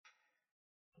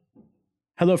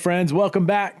Hello, friends. Welcome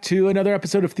back to another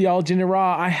episode of Theology in the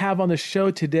Raw. I have on the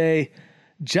show today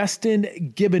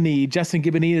Justin Giboney. Justin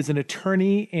Giboney is an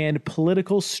attorney and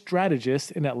political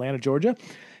strategist in Atlanta, Georgia.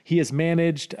 He has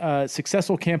managed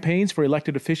successful campaigns for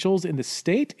elected officials in the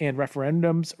state and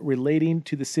referendums relating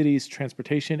to the city's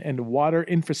transportation and water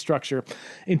infrastructure.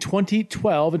 In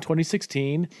 2012 and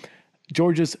 2016,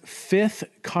 Georgia's 5th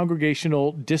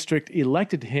congregational district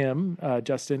elected him,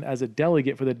 Justin, as a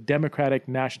delegate for the Democratic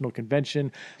National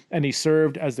Convention, and he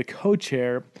served as the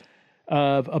co-chair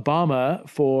of Obama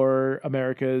for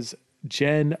America's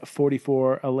Gen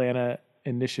 44 Atlanta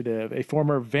initiative. A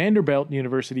former Vanderbilt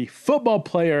University football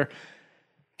player,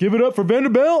 give it up for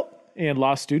Vanderbilt, and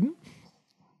law student.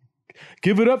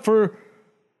 Give it up for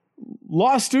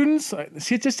law students.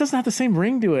 See, it just doesn't have the same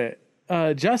ring to it.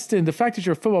 Justin, the fact that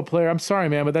you're a football player, I'm sorry,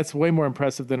 man, but that's way more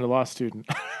impressive than a law student.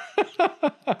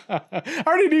 I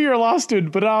already knew you're a law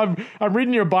student, but I'm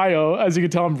reading your bio. As you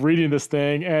can tell, I'm reading this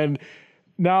thing. And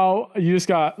now you just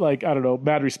got,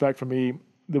 mad respect from me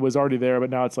that was already there, but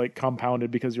now it's compounded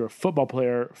because you're a football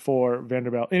player for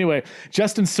Vanderbilt. Anyway,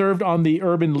 Justin served on the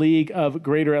Urban League of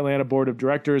Greater Atlanta Board of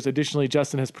Directors. Additionally,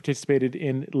 Justin has participated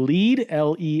in LEAD,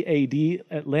 L-E-A-D,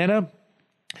 Atlanta,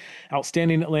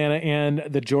 Outstanding Atlanta, and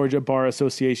the Georgia Bar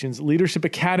Association's Leadership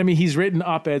Academy. He's written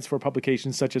op-eds for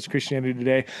publications such as Christianity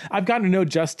Today. I've gotten to know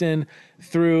Justin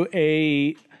through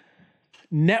a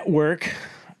network,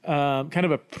 kind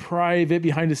of a private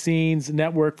behind-the-scenes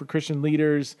network for Christian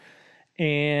leaders,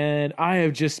 and I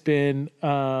have just been...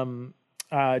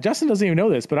 Justin doesn't even know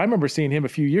this, but I remember seeing him a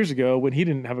few years ago when he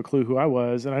didn't have a clue who I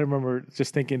was, and I remember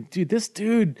just thinking, this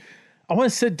dude... I want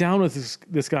to sit down with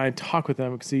this guy and talk with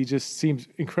him because he just seems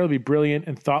incredibly brilliant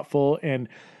and thoughtful and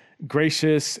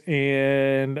gracious.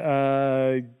 And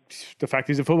the fact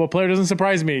he's a football player doesn't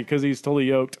surprise me because he's totally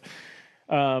yoked.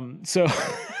 So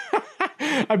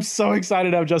I'm so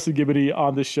excited to have Justin Giboney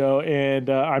on the show. And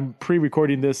I'm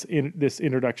pre-recording this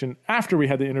introduction after we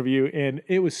had the interview. And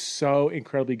it was so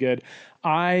incredibly good.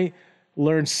 I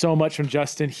learned so much from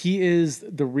Justin. He is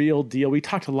the real deal. We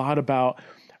talked a lot about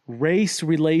race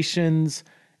relations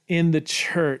in the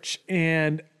church.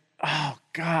 And, oh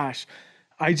gosh,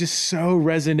 I just so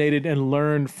resonated and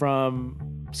learned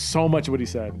from so much of what he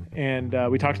said. And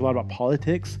we talked a lot about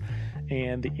politics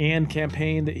and the AND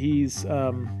campaign that he's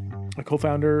a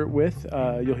co-founder with.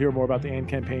 You'll hear more about the AND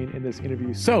campaign in this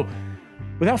interview. So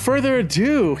without further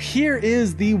ado, here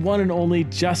is the one and only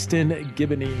Justin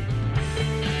Giboney.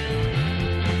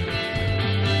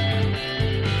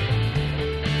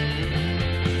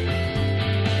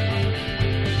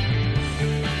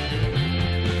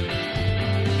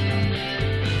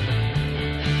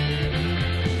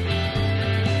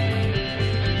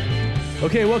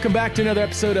 Okay, welcome back to another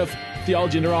episode of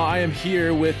Theology in the Raw. I am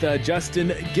here with Justin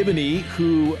Giboney,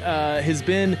 who has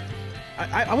been,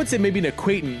 I would say, maybe an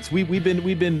acquaintance. We've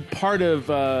been part of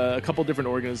a couple different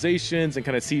organizations and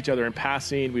kind of see each other in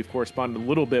passing. We've corresponded a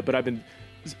little bit, but I've been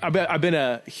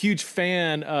a huge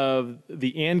fan of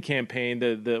the AND campaign,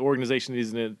 the organization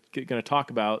he's going to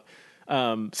talk about.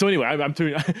 So anyway, I'm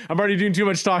already doing too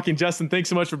much talking. Justin, thanks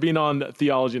so much for being on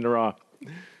Theology in the Raw.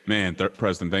 Man,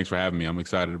 Preston, thanks for having me. I'm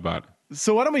excited about it.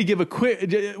 So why don't you give a quick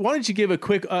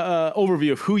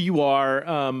overview of who you are?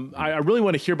 I really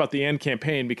want to hear about the AND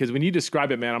campaign because when you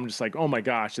describe it, man, I'm just like, oh my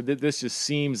gosh, this just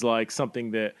seems like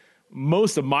something that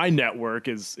most of my network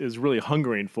is really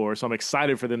hungering for. So I'm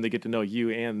excited for them to get to know you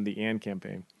and the AND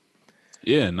campaign.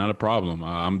 Yeah, not a problem.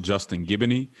 I'm Justin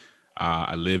Giboney.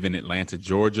 I live in Atlanta,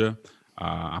 Georgia.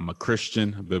 I'm a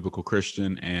Christian, a biblical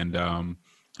Christian, and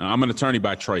I'm an attorney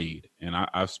by trade, and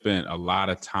I've spent a lot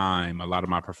of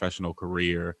my professional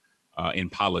career in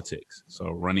politics.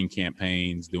 So running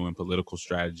campaigns, doing political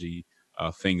strategy,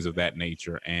 things of that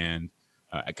nature. And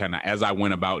as I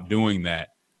went about doing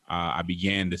that, I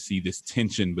began to see this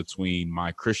tension between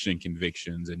my Christian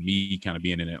convictions and me kind of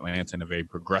being in Atlanta in a very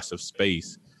progressive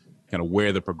space, kind of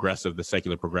where the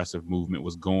secular progressive movement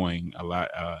was going a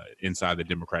lot inside the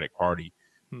Democratic Party.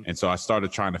 And so I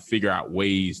started trying to figure out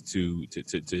ways to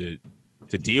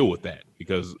deal with that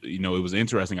because, it was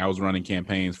interesting. I was running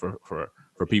campaigns for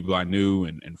people I knew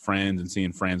and friends and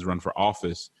seeing friends run for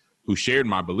office who shared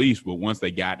my beliefs. But once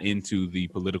they got into the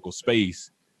political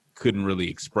space, couldn't really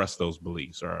express those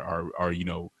beliefs or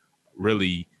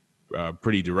really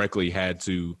pretty directly had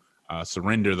to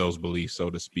surrender those beliefs, so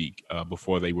to speak,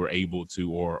 before they were able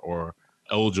to or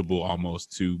eligible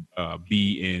almost to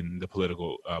be in the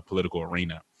political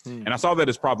arena. And I saw that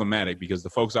as problematic because the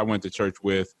folks I went to church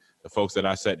with, the folks that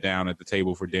I sat down at the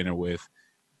table for dinner with,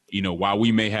 while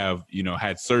we may have,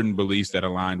 had certain beliefs that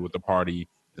aligned with the party,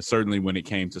 certainly when it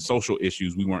came to social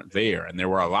issues, we weren't there, and there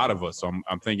were a lot of us. So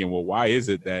I'm thinking, well, why is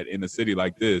it that in a city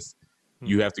like this,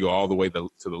 you have to go all the way to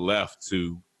the left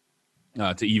to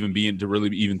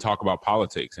really even talk about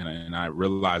politics? And I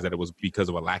realized that it was because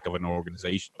of a lack of an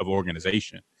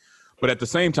organization. But at the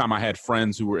same time, I had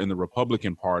friends who were in the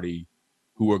Republican Party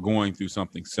who were going through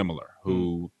something similar,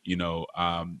 who,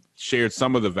 shared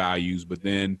some of the values, but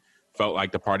then felt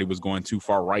like the party was going too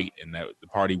far right and that the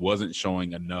party wasn't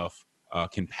showing enough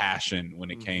compassion when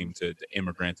it came to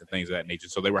immigrants and things of that nature.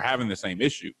 So they were having the same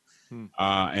issue.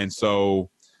 And so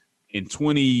in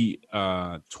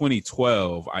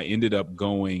 2012, I ended up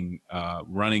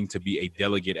running to be a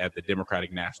delegate at the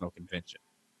Democratic National Convention.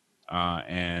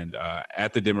 And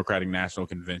at the Democratic National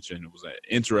Convention, it was an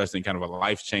interesting, kind of a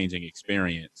life-changing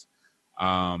experience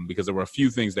because there were a few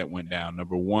things that went down.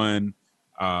 Number one,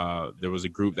 there was a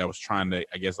group that was trying to,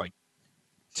 I guess, like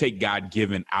take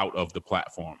God-given out of the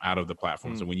platform.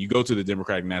 So when you go to the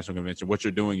Democratic National Convention, what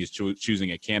you're doing is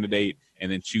choosing a candidate and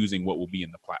then choosing what will be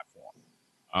in the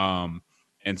platform.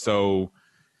 And so,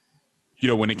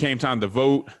 when it came time to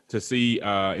vote, to see,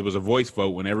 it was a voice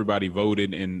vote when everybody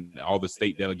voted in all the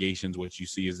state delegations, which you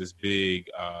see is this big,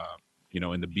 in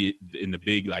the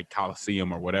big like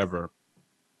Coliseum or whatever.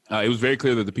 It was very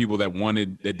clear that the people that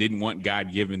didn't want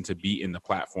God-given to be in the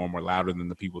platform were louder than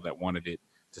the people that wanted it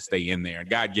to stay in there. And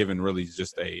God-given really is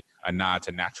just a nod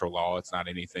to natural law. It's not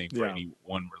anything for any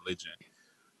one religion.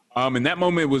 And that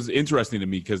moment was interesting to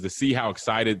me because to see how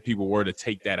excited people were to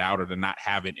take that out or to not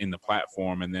have it in the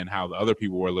platform, and then how the other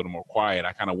people were a little more quiet,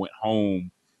 I kind of went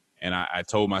home and I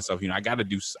told myself, I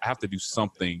have to do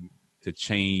something to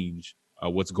change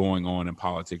what's going on in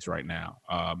politics right now,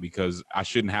 because I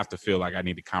shouldn't have to feel like I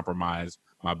need to compromise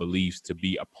my beliefs to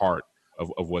be a part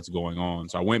of what's going on.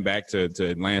 So I went back to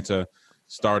Atlanta,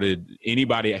 started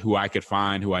anybody who I could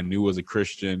find who I knew was a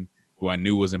Christian, who I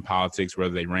knew was in politics,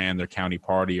 whether they ran their county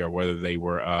party or whether they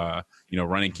were,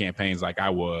 running campaigns like I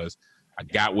was. I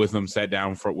got with them, sat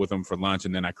down with them for lunch,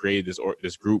 and then I created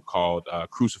this group called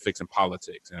Crucifix and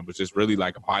Politics, and it was just really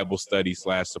like a Bible study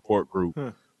 / support group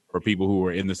for people who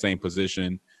were in the same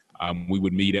position. We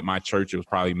would meet at my church. It was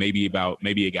probably maybe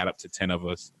it got up to 10 of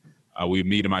us. We would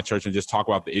meet in my church and just talk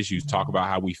about the issues, talk about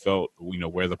how we felt,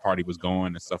 where the party was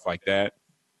going and stuff like that.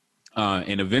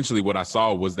 And eventually, what I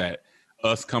saw was that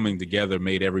us coming together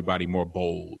made everybody more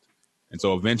bold. And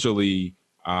so eventually,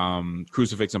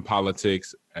 Crucifix and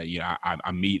Politics,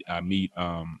 I meet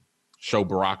Sho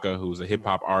Baraka, who's a hip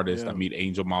hop artist. I meet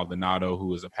Angel Maldonado,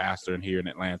 who is a pastor here in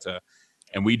Atlanta.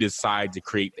 And we decide to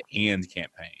create the AND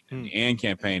campaign. And the AND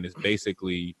campaign is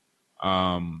basically,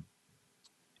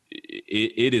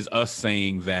 it is us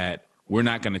saying that we're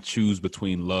not going to choose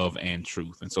between love and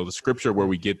truth. And so the scripture where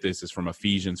we get this is from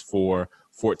Ephesians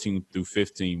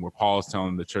 4:14-15, where Paul is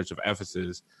telling the church of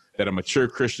Ephesus that a mature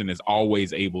Christian is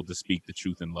always able to speak the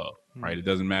truth in love, right? It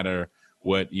doesn't matter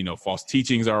what, false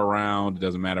teachings are around. It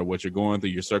doesn't matter what you're going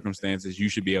through, your circumstances. You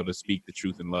should be able to speak the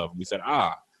truth in love. And we said,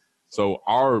 so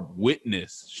our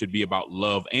witness should be about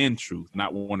love and truth,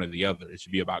 not one or the other. It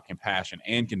should be about compassion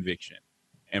and conviction.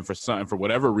 And for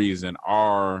whatever reason,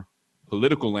 our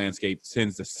political landscape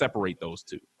tends to separate those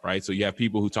two, right? So you have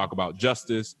people who talk about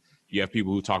justice, you have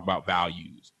people who talk about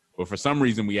values, but for some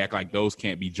reason we act like those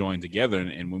can't be joined together.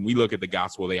 And when we look at the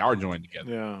gospel, they are joined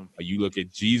together. Yeah. You look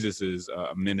at Jesus's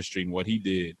ministry and what he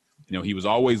did. He was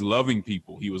always loving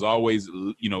people. He was always,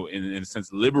 in a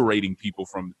sense, liberating people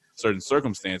from certain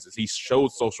circumstances. He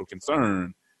showed social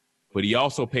concern, but he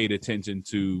also paid attention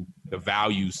to the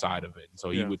value side of it. And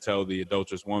so he would tell the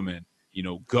adulterous woman,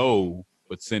 go,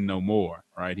 but sin no more,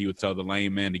 right? He would tell the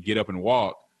lame man to get up and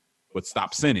walk, but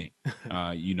stop sinning.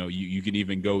 You can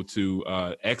even go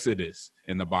to Exodus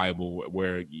in the Bible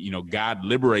where, God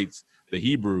liberates the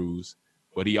Hebrews,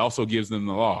 but he also gives them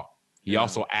the law. He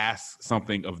also asks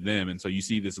something of them. And so you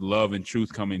see this love and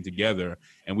truth coming together.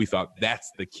 And we thought that's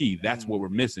the key. That's what we're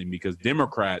missing, because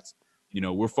Democrats,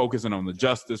 we're focusing on the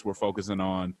justice. We're focusing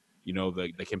on,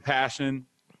 the compassion,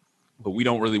 but we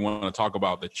don't really want to talk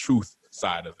about the truth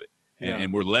side of it.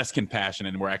 And we're less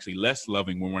compassionate and we're actually less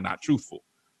loving when we're not truthful.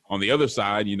 On the other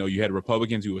side, you had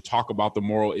Republicans who would talk about the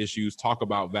moral issues, talk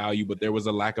about value, but there was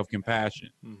a lack of compassion.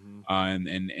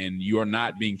 And you are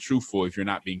not being truthful if you're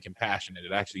not being compassionate.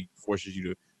 It actually forces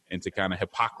you into kind of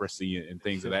hypocrisy and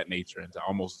things of that nature, and to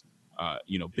almost,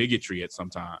 bigotry at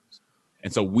sometimes.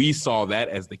 And so we saw that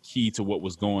as the key to what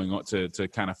was going on, to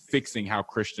kind of fixing how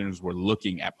Christians were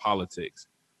looking at politics,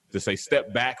 to say,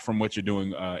 step back from what you're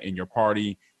doing in your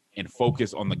party and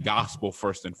focus on the gospel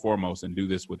first and foremost, and do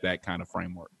this with that kind of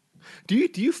framework. Do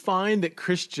you find that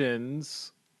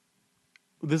Christians,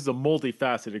 this is a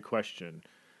multifaceted question,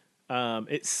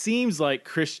 it seems like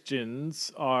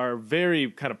Christians are very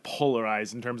kind of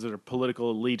polarized in terms of their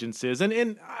political allegiances.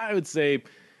 And I would say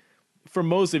for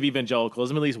most of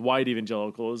evangelicalism, at least white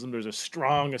evangelicalism, there's a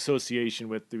strong association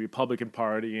with the Republican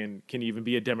Party and can even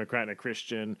be a Democrat and a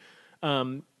Christian.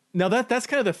 Now that's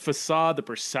kind of the facade, the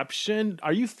perception.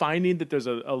 Are you finding that there's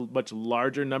a much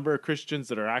larger number of Christians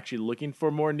that are actually looking for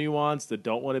more nuance, that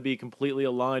don't want to be completely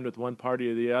aligned with one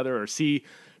party or the other, or see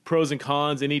pros and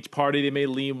cons in each party? They may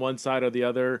lean one side or the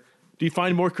other. Do you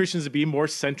find more Christians to be more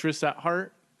centrist at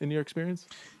heart in your experience?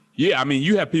 Yeah, I mean,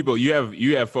 you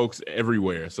have folks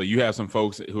everywhere. So you have some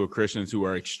folks who are Christians who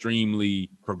are extremely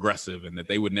progressive and that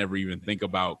they would never even think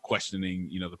about questioning,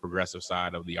 the progressive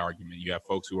side of the argument. You have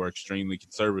folks who are extremely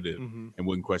conservative and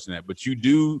wouldn't question that. But you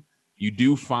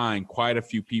do find quite a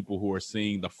few people who are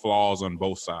seeing the flaws on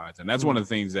both sides. And that's one of the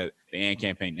things that the AND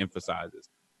campaign emphasizes.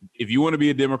 If you want to be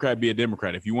a Democrat, be a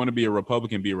Democrat. If you want to be a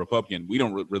Republican, be a Republican. We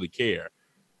don't really care.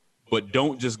 But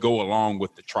don't just go along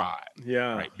with the tribe.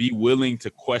 Yeah. Right? Be willing to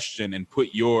question and put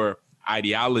your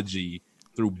ideology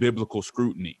through biblical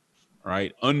scrutiny.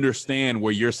 Right? Understand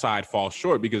where your side falls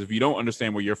short, because if you don't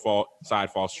understand where your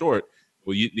side falls short,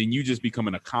 well, then you just become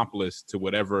an accomplice to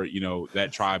whatever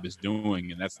that tribe is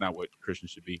doing, and that's not what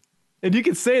Christians should be. And you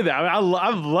can say that. I mean,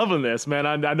 I'm loving this, man.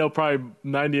 I know probably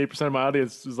 98% of my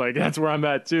audience is like, that's where I'm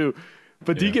at too.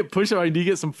 But do you get pushed? Do you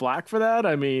get some flack for that?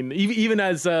 I mean, even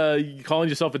as calling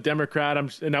yourself a Democrat,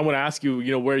 and I want to ask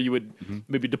you, where you would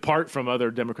maybe depart from other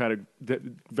Democratic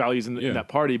values in that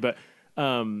party. But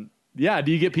do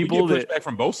you get people that pushback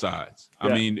from both sides?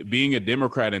 I mean, being a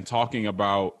Democrat and talking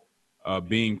about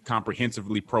being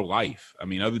comprehensively pro-life. I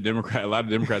mean, a lot of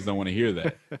Democrats don't want to hear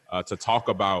that. To talk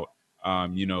about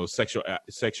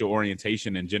sexual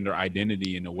orientation and gender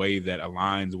identity in a way that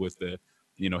aligns with the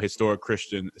historic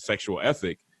Christian sexual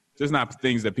ethic. There's not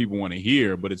things that people want to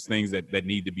hear, but it's things that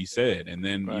need to be said. And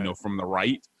then, from the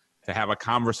right, to have a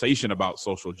conversation about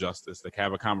social justice, to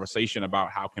have a conversation about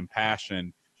how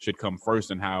compassion should come first,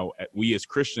 and how we as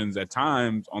Christians at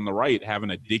times on the right seem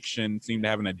to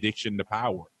have an addiction to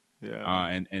power.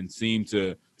 And seem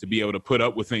to be able to put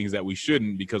up with things that we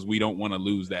shouldn't, because we don't want to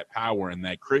lose that power, and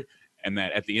that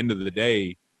at the end of the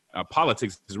day,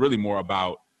 politics is really more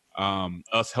about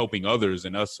us helping others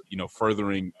and us,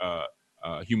 furthering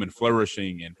human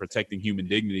flourishing and protecting human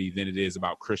dignity than it is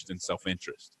about Christian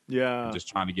self-interest. Yeah. Just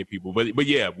trying to get people. But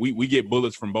yeah, we get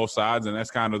bullets from both sides, and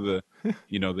that's kind of the,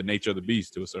 the nature of the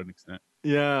beast to a certain extent.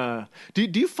 Yeah. Do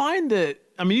you find that,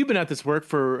 I mean, you've been at this work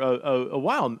for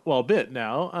a bit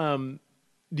now.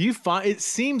 Do you find, it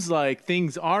seems like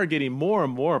things are getting more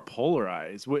and more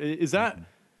polarized. Is that,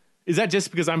 Is that just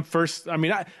because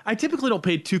I typically don't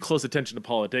pay too close attention to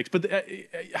politics, but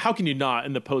how can you not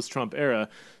in the post-Trump era?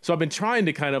 So I've been trying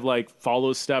to kind of like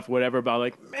follow stuff, whatever,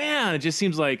 about man, it just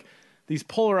seems like these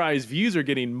polarized views are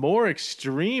getting more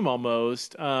extreme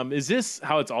almost. Is this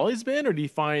how it's always been, or do you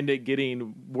find it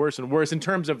getting worse and worse in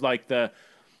terms of like the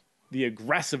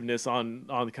aggressiveness on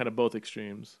kind of both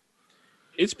extremes?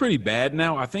 It's pretty bad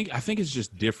now. I think it's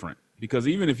just different, because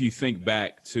even if you think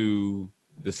back to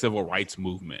the civil rights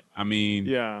movement, I mean,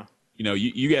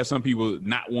 you have some people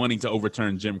not wanting to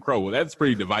overturn Jim Crow. Well, that's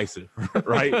pretty divisive,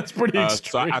 right? That's pretty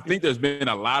extreme. So I think there's been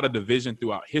a lot of division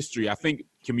throughout history. I think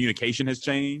communication has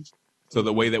changed. So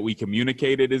the way that we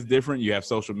communicated is different. You have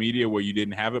social media where you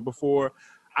didn't have it before.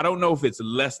 I don't know if it's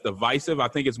less divisive. I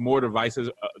think it's more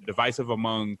divisive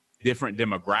among different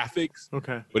demographics.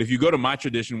 Okay. But if you go to my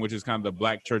tradition, which is kind of the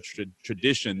Black church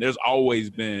tradition, there's always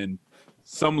been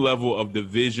some level of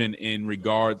division in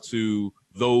regard to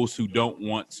those who don't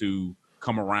want to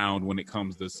come around when it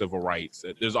comes to civil rights.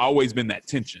 There's always been that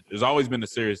tension. There's always been a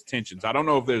serious tension. So I don't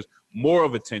know if there's more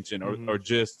of a tension or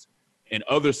just in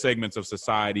other segments of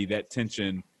society that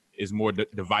tension is more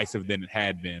divisive than it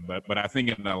had been. But I think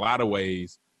in a lot of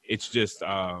ways, it's just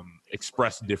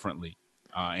expressed differently.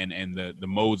 And the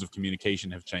modes of communication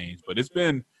have changed. But it's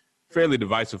been fairly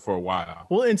divisive for a while.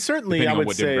 Well, and certainly I would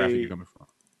what say, demographic you're coming from.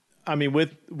 I mean,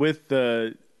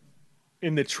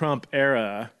 in the Trump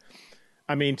era,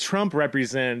 I mean, Trump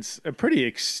represents a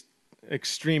pretty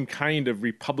extreme kind of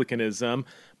republicanism.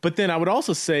 But then I would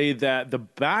also say that the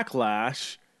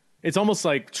backlash, it's almost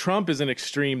like Trump is an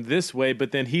extreme this way,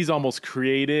 but then he's almost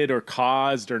created or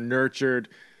caused or nurtured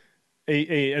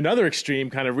another extreme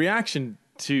kind of reaction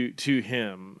to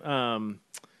him.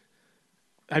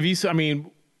 Have you? I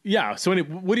mean, yeah. So,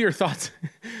 what are your thoughts?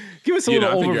 Give us a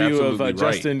little overview of right.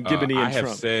 Justin Giboney and Trump. I have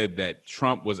said that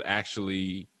Trump was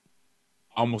actually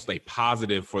almost a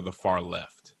positive for the far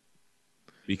left,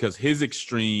 because his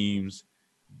extremes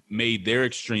made their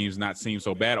extremes not seem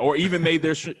so bad, or even made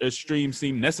their extremes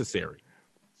seem necessary.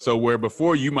 So where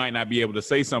before you might not be able to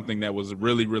say something that was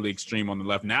really, really extreme on the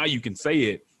left, now you can say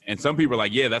it. And some people are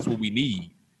like, yeah, that's what we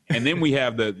need. And then we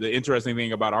have the interesting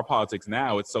thing about our politics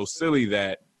now. It's so silly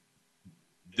that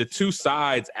the two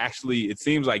sides actually, it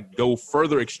seems like, go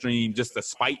further extreme just to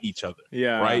spite each other.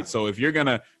 Yeah. Right. So if you're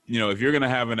gonna,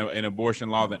 have an abortion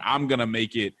law, then I'm gonna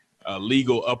make it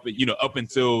legal up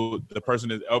until the person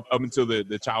is up until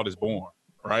the child is born.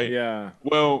 Right. Yeah.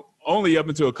 Well, only up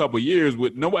until a couple of years,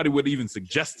 nobody would even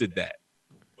suggested that.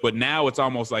 But now it's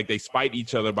almost like they spite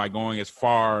each other by going as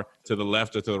far to the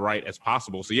left or to the right as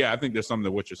possible. So yeah, I think there's something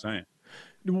to what you're saying.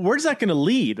 Where's that going to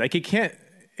lead? Like, it can't.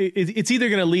 It's either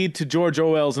going to lead to George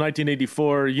Orwell's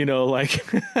 1984, like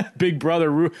Big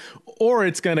Brother, or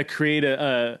it's going to create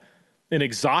an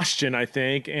exhaustion, I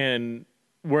think, and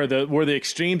where the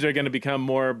extremes are going to become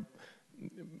more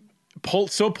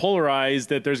so polarized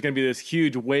that there's going to be this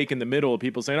huge wake in the middle of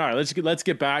people saying, all right, let's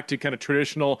get back to kind of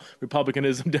traditional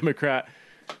Republicanism, Democrat.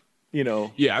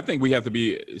 Yeah, I think we have to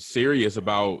be serious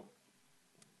about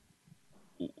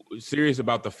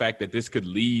the fact that this could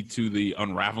lead to the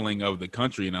unraveling of the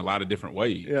country in a lot of different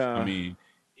ways. Yeah. I mean,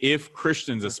 if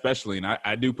Christians especially, and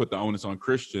I do put the onus on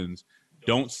Christians,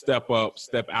 don't step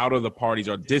out of the parties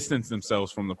or distance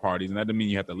themselves from the parties. And that doesn't mean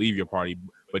you have to leave your party,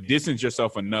 but distance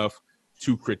yourself enough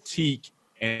to critique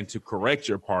and to correct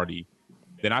your party,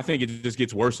 then I think it just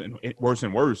gets worse and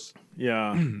worse.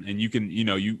 Yeah. And you can,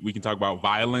 we can talk about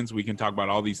violence, we can talk about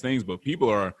all these things, but people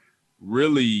are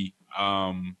really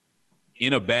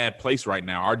in a bad place right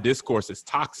now. Our discourse is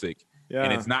toxic,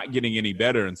 and it's not getting any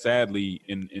better. And sadly,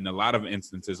 in a lot of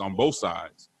instances on both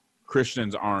sides,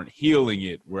 Christians aren't healing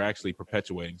it. We're actually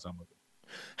perpetuating some of it.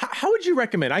 How would you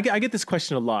recommend? I get this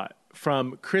question a lot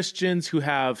from Christians who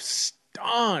have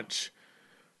staunch,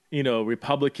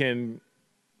 Republican,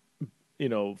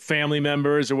 family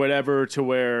members or whatever, to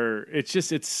where it just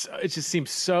seems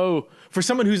so, for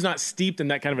someone who's not steeped in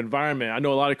that kind of environment. I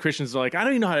know a lot of Christians are like, I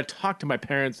don't even know how to talk to my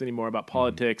parents anymore about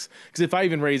politics, because if I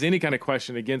even raise any kind of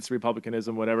question against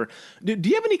Republicanism, whatever, do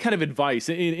you have any kind of advice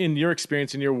in your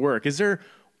experience, in your work?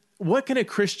 What can a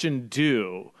Christian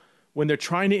do when they're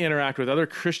trying to interact with other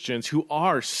Christians who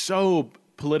are so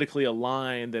politically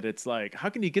aligned that it's like, how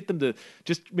can you get them to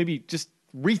just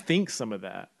rethink some of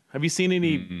that? Have you seen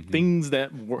any things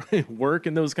that work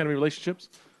in those kind of relationships?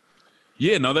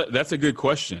 Yeah, no, that's a good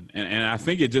question. And I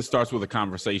think it just starts with a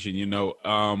conversation.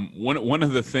 One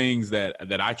of the things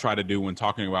that I try to do when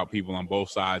talking about people on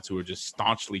both sides who are just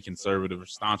staunchly conservative or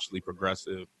staunchly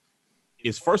progressive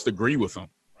is first agree with them,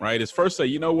 right? Is first say,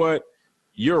 you know what?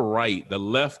 You're right. The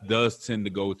left does tend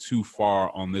to go too far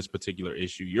on this particular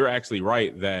issue. You're actually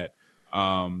right that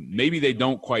maybe they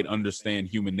don't quite understand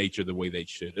human nature the way they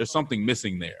should. There's something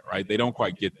missing there, right? They don't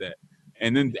quite get that.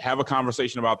 And then have a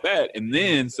conversation about that, and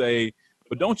then say,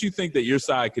 but don't you think that your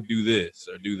side could do this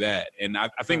or do that? And I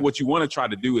think what you want to try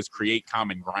to do is create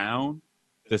common ground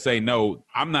to say, no,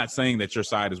 I'm not saying that your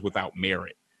side is without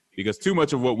merit, because too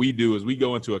much of what we do is we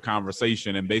go into a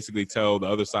conversation and basically tell the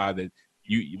other side that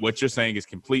what you're saying is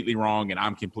completely wrong and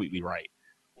I'm completely right.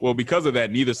 Well, because of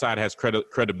that, neither side has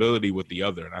credibility with the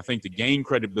other. And I think to gain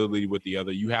credibility with the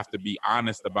other, you have to be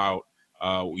honest about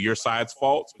your side's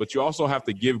faults, but you also have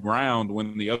to give ground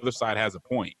when the other side has a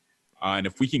point. And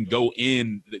if we can go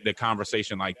in the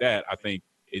conversation like that, I think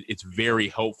it's very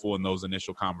helpful in those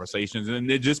initial conversations. And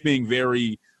they're just being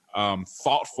very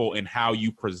thoughtful in how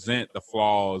you present the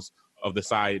flaws of the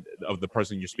side of the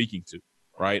person you're speaking to,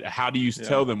 right? How do you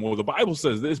tell them, well, the Bible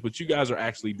says this, but you guys are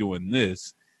actually doing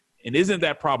this. And isn't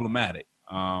that problematic?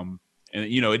 And,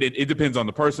 it depends on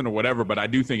the person or whatever, but I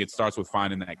do think it starts with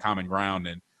finding that common ground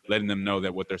and letting them know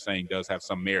that what they're saying does have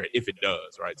some merit, if it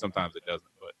does, right? Sometimes it doesn't.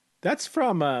 But that's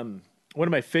from one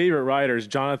of my favorite writers,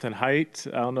 Jonathan Haidt.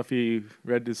 I don't know if you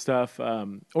read his stuff.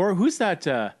 Or who's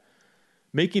that?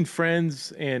 Making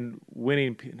Friends and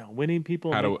Winning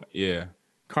People?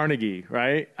 Carnegie,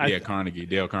 right? Carnegie,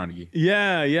 Dale Carnegie.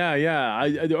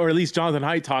 Yeah. Or at least Jonathan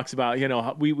Haidt talks about,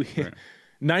 we right.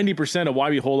 90% of why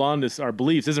we hold on to our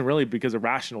beliefs isn't really because of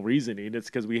rational reasoning. It's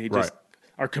because we just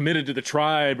are committed to the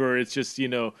tribe, or it's just,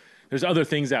 there's other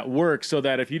things at work, so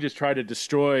that if you just try to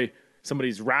destroy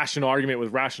somebody's rational argument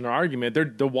with rational argument,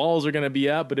 the walls are going to be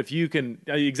up. But if you can,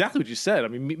 exactly what you said, I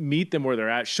mean, meet them where they're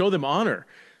at, show them honor,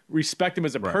 respect them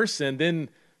as a person, then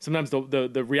sometimes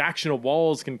the reactional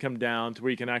walls can come down to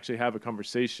where you can actually have a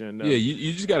conversation.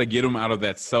 You just got to get them out of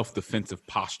that self-defensive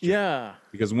posture. Yeah.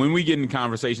 Because when we get in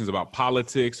conversations about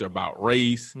politics or about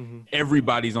race,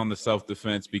 everybody's on the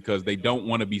self-defense because they don't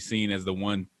want to be seen as the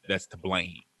one that's to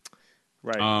blame.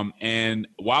 Right. And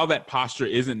while that posture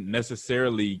isn't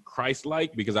necessarily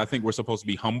Christ-like, because I think we're supposed to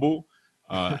be humble,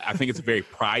 I think it's a very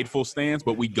prideful stance,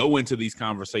 but we go into these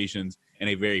conversations in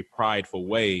a very prideful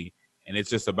way. And it's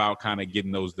just about kind of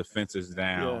getting those defenses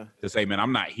down to say, man,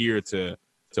 I'm not here to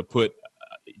put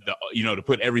to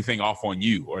put everything off on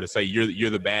you, or to say you're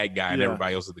the bad guy and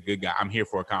everybody else is the good guy. I'm here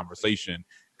for a conversation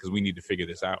because we need to figure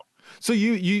this out. So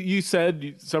you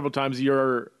said several times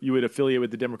you would affiliate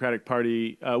with the Democratic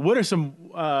Party. What are some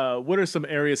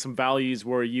areas, some values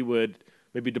where you would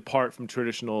maybe depart from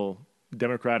traditional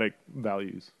Democratic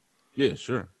values? Yeah,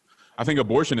 sure. I think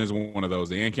abortion is one of those.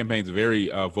 The AND campaign is very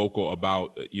vocal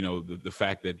about the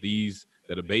fact that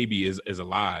a baby is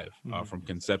alive from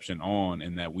conception on,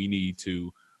 and that we need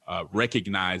to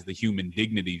recognize the human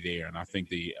dignity there. And I think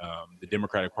the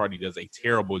Democratic Party does a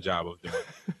terrible job of doing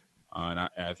it. And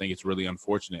I think it's really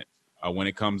unfortunate when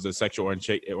it comes to sexual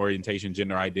orientation,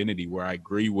 gender identity, where I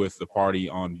agree with the party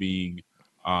on being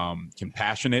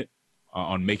compassionate,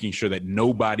 on making sure that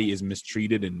nobody is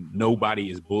mistreated and nobody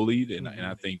is bullied. And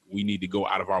I think we need to go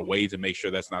out of our way to make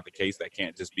sure that's not the case. That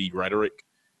can't just be rhetoric.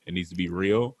 It needs to be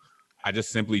real. I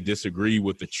just simply disagree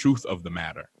with the truth of the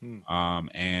matter.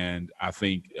 And I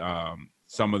think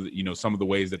some of the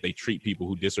ways that they treat people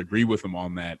who disagree with them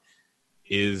on that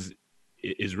is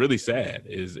really sad,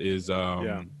 is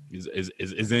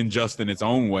unjust in its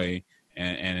own way.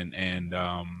 And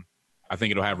I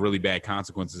think it'll have really bad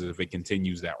consequences if it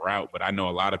continues that route. But I know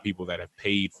a lot of people that have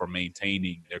paid for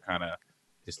maintaining their kind of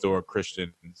historic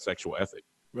Christian sexual ethic.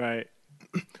 Right.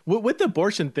 With the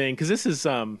abortion thing, because this is,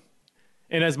 and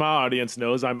as my audience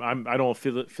knows, I don't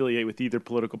affiliate with either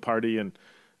political party, and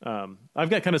I've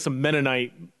got kind of some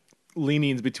Mennonite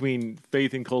leanings between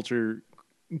faith and culture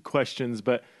questions.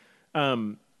 But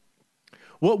I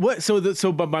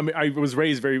was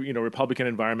raised very Republican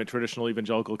environment, traditional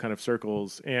evangelical kind of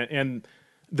circles, and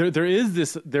there is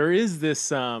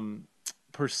this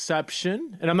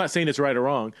perception, and I'm not saying it's right or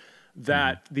wrong,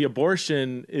 that the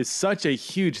abortion is such a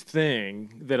huge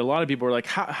thing that a lot of people are like,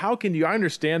 how can you? I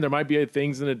understand there might be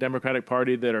things in the Democratic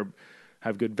Party that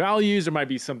have good values. There might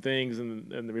be some things in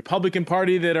the Republican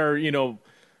Party that are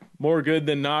more good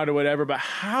than not or whatever. But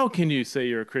how can you say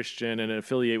you're a Christian and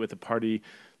affiliate with a party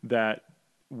that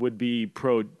would be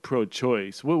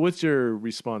pro-choice? What's your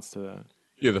response to that?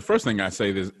 Yeah, the first thing I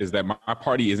say is that my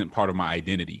party isn't part of my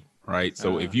identity, right?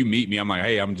 So if you meet me, I'm like,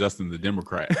 hey, I'm Justin the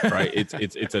Democrat, right? It's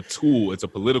a tool. It's a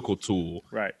political tool.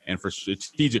 Right. And for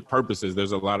strategic purposes,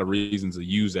 there's a lot of reasons to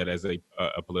use that as a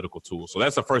political tool. So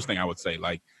that's the first thing I would say.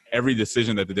 Like, every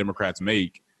decision that the Democrats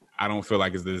make, I don't feel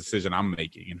like is the decision I'm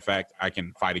making. In fact, I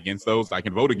can fight against those. I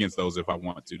can vote against those if I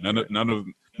want to.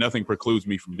 Nothing precludes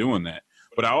me from doing that.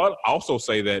 But I would also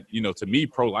say that, to me,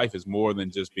 pro-life is more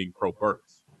than just being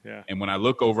pro-birth. Yeah. And when I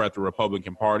look over at the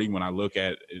Republican Party, when I look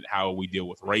at how we deal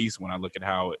with race, when I look at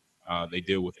how they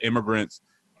deal with immigrants,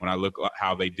 when I look at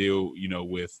how they deal,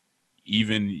 with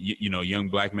even, young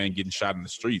black men getting shot in the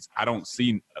streets, I don't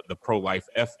see the pro-life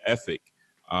ethic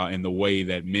in the way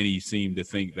that many seem to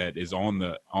think that is on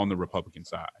the Republican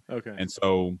side. Okay. And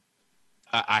so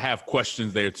I have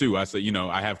questions there too. I say,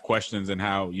 I have questions in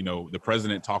how, the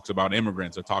president talks about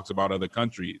immigrants or talks about other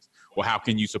countries. Well, how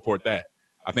can you support that?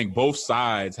 I think both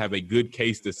sides have a good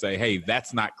case to say, hey,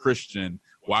 that's not Christian.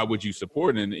 Why would you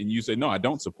support it? And you say, no, I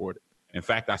don't support it. In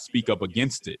fact, I speak up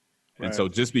against it. Right. And so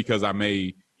just because I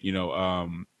may,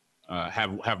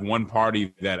 have one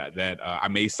party that I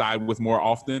may side with more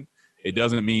often, it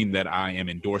doesn't mean that I am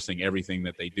endorsing everything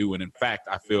that they do. And in fact,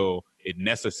 I feel it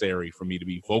necessary for me to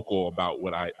be vocal about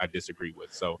what I disagree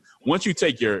with. So once you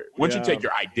take your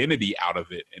identity out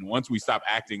of it, and once we stop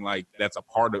acting like that's a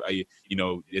part of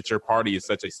it's your party is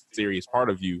such a serious part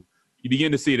of you, you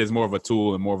begin to see it as more of a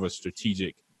tool and more of a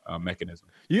strategic mechanism.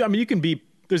 Yeah, I mean,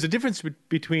 there's a difference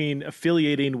between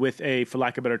affiliating with for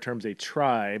lack of better terms, a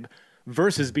tribe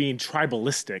versus being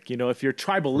tribalistic. If you're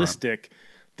tribalistic, right,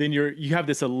 then you have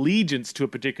this allegiance to a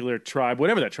particular tribe,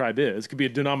 whatever that tribe is. It could be a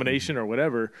denomination or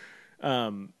whatever.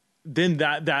 Then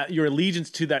that your allegiance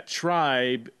to that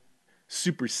tribe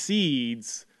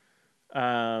supersedes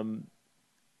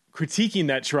critiquing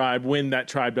that tribe when that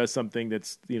tribe does something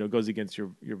that's goes against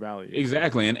your values.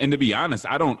 Exactly, and to be honest,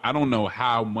 I don't know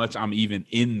how much I'm even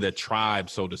in the tribe,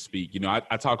 so to speak.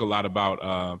 I talk a lot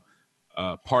about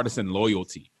partisan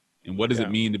loyalty. And what does it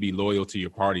mean to be loyal to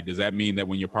your party? Does that mean that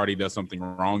when your party does something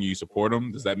wrong, you support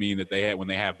them? Does that mean that when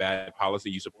they have bad policy,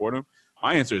 you support them?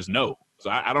 My answer is no. So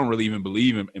I don't really even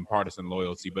believe in partisan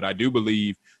loyalty, but I do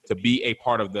believe to be a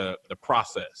part of the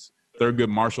process. Thurgood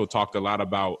Marshall talked a lot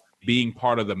about being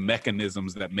part of the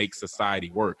mechanisms that make society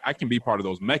work. I can be part of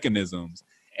those mechanisms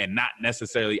and not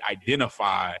necessarily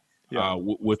identify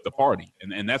with the party.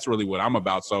 And that's really what I'm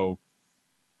about. So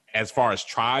as far as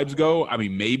tribes go, I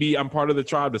mean, maybe I'm part of the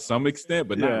tribe to some extent,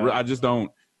 but not. I just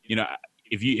don't.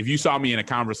 If you saw me in a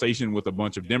conversation with a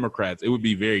bunch of Democrats, it would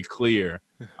be very clear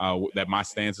that my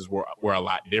stances were a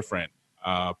lot different,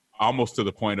 almost to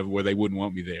the point of where they wouldn't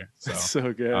want me there.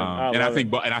 So good. I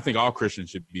think all Christians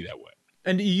should be that way.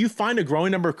 And do you find a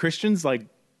growing number of Christians, like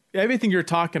everything you're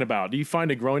talking about, do you find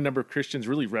a growing number of Christians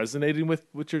really resonating with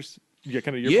your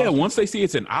posture? Once they see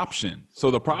it's an option.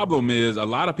 So the problem is a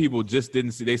lot of people just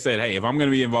didn't see. They said, hey, if I'm going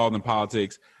to be involved in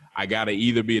politics, I got to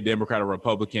either be a Democrat or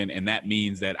Republican, and that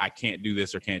means that I can't do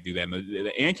this or can't do that. And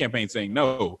the AND campaign saying,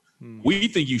 no, we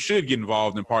think you should get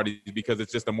involved in parties because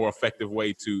it's just a more effective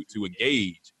way to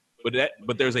engage.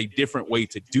 But there's a different way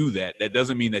to do that. That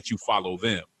doesn't mean that you follow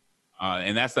them.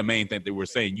 And that's the main thing that we're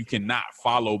saying. You cannot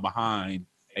follow behind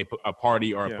a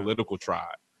party or a political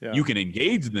tribe. Yeah. You can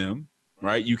engage them,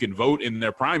 right? You can vote in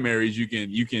their primaries. You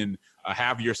can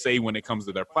have your say when it comes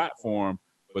to their platform,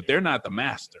 but they're not the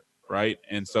master, right?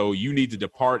 And so you need to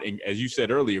depart and, as you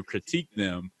said earlier, critique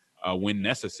them when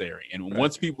necessary. And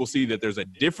once people see that there's a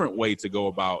different way to go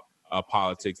about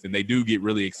politics, then they do get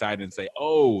really excited and say,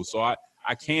 oh, so I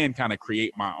can kind of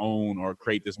create my own or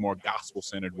create this more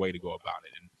gospel-centered way to go about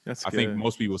it. And I think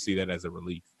most people see that as a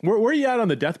relief. Where are you at on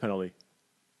the death penalty?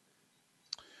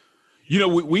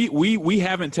 We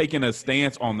haven't taken a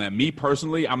stance on that. Me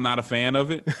personally, I'm not a fan of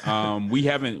it. We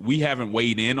haven't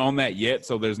weighed in on that yet,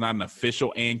 so there's not an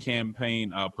official AND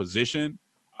campaign position.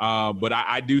 But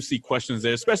I do see questions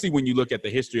there, especially when you look at the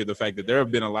history of the fact that there have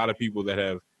been a lot of people that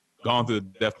have gone through the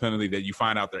death penalty that you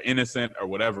find out they're innocent or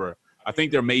whatever. I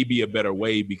think there may be a better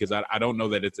way because I don't know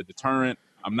that it's a deterrent.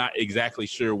 I'm not exactly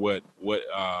sure what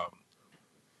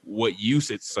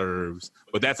use it serves,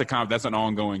 but that's an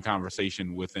ongoing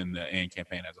conversation within the AND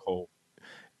campaign as a whole.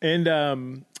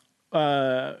 And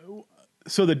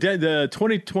so the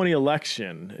 2020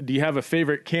 election, do you have a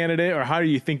favorite candidate, or how are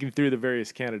you thinking through the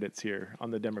various candidates here on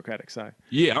the Democratic side?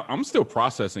 Yeah, I'm still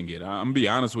processing it. I'm gonna be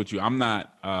honest with you. I'm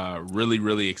not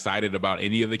really excited about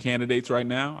any of the candidates right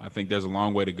now. I think there's a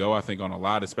long way to go. I think on a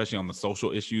lot, especially on the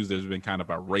social issues, there's been kind of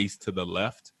a race to the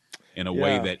left in a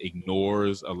way that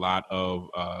ignores a lot of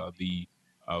the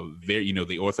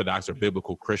Orthodox or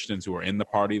biblical Christians who are in the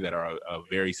party that are a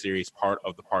very serious part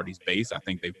of the party's base. I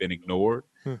think they've been ignored.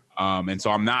 And so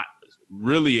I'm not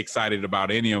really excited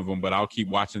about any of them, but I'll keep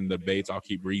watching the debates. I'll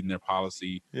keep reading their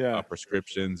policy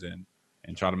prescriptions and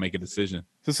try to make a decision.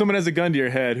 So someone has a gun to your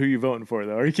head. Who are you voting for,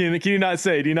 though? Or can you not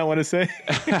say? Do you not want to say?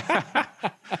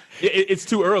 It's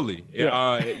too early,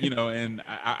 and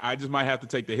I just might have to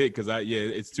take the hit because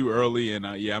it's too early, and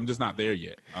I'm just not there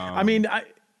yet.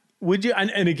 Would you?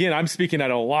 And again, I'm speaking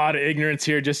out of a lot of ignorance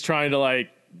here, just trying to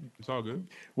it's all good,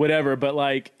 whatever.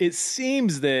 But it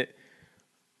seems that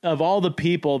of all the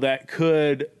people that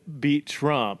could beat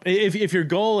Trump, if your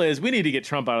goal is we need to get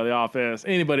Trump out of the office,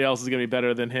 anybody else is going to be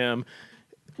better than him.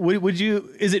 Would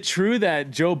you? Is it true that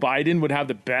Joe Biden would have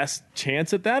the best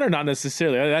chance at that, or not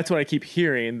necessarily? That's what I keep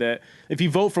hearing. That if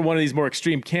you vote for one of these more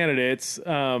extreme candidates,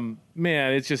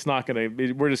 it's just not going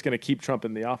to. We're just going to keep Trump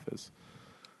in the office.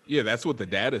 Yeah, that's what the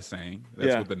data is saying.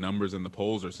 That's what the numbers and the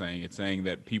polls are saying. It's saying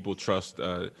that people trust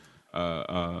Joe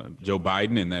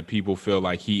Biden and that people feel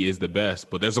like he is the best.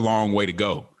 But there's a long way to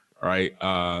go, right?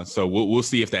 So we'll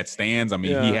see if that stands. I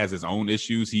mean, he has his own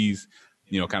issues. He's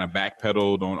kind of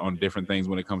backpedaled on different things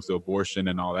when it comes to abortion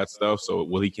and all that stuff. So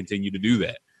will he continue to do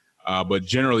that? But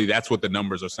generally, that's what the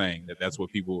numbers are saying. That's how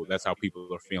people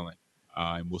are feeling.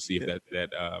 And we'll see if that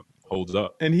holds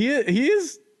up. And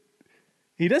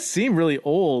he does seem really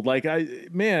old. I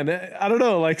don't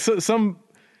know.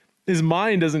 His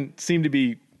mind doesn't seem to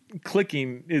be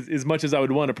clicking as much as I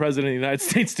would want a president of the United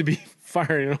States to be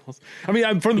firing. I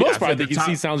mean, for the most part, I think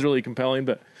he sounds really compelling,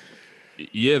 but.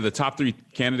 Yeah, the top three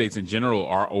candidates in general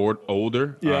are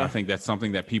older. I think that's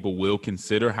something that people will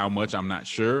consider. How much, I'm not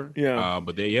sure.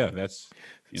 But that's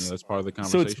part of the conversation.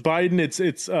 So it's Biden,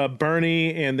 it's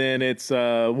Bernie, and then it's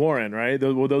Warren, right?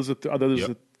 Those are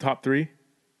the top three.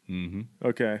 Mm-hmm.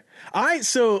 Okay.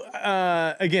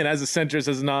 Again, as a centrist,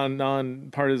 as a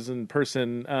non-partisan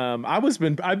person,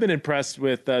 I've been impressed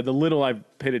with the little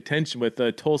I've paid attention with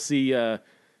Tulsi. Is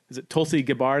it Tulsi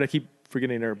Gabbard? I keep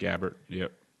forgetting her. Gabbard.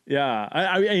 Yep. Yeah,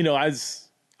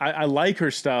 I like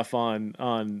her stuff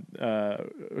on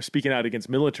speaking out against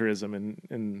militarism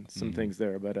and some things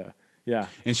there, but yeah.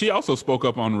 And she also spoke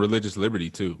up on religious liberty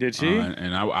too. Did she?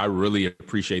 And I really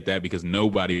appreciate that because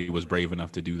nobody was brave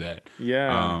enough to do that.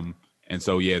 Yeah. And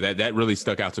so that really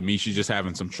stuck out to me. She's just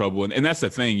having some trouble, and that's the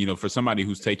thing, for somebody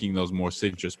who's taking those more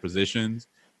centrist positions,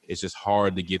 it's just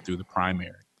hard to get through the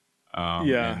primary.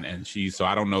 And so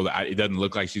I don't know that it doesn't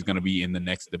look like she's going to be in the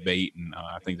next debate. And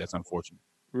I think that's unfortunate.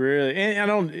 Really, and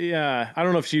I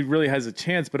don't know if she really has a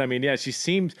chance, but I mean, yeah, she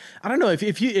seems. I don't know if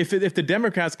the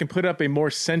Democrats can put up a more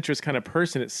centrist kind of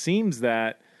person, it seems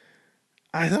that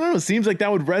I don't know. It seems like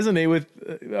that would resonate with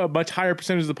a much higher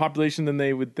percentage of the population than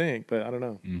they would think, but I don't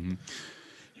know. Mm-hmm.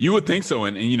 You would think so,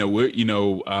 and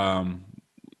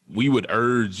we would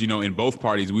urge, in both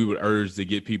parties, we would urge to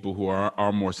get people who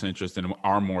are more centrist and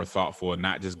are more thoughtful, and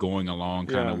not just going along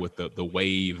kind of with the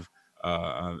wave,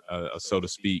 so to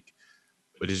speak.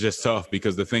 But it's just tough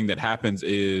because the thing that happens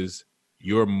is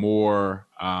your more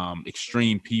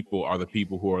extreme people are the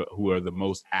people who are the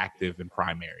most active in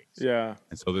primaries. Yeah,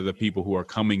 and so they're the people who are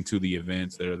coming to the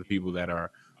events. They're the people that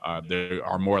are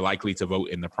more likely to vote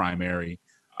in the primary.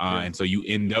 And so you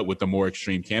end up with the more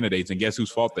extreme candidates. And guess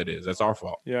whose fault that is? That's our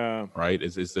fault. Yeah. Right?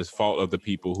 It's this fault of the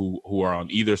people who are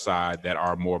on either side that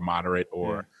are more moderate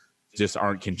or just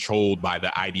aren't controlled by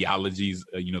the ideologies,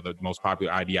 the most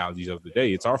popular ideologies of the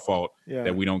day. It's our fault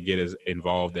that we don't get as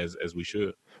involved as we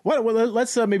should. Well,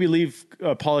 let's maybe leave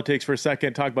politics for a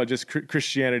second, talk about just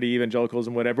Christianity,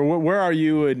 evangelicalism, whatever. Where are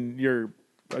you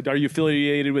are you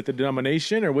affiliated with the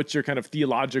denomination, or what's your kind of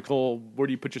theological, where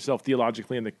do you put yourself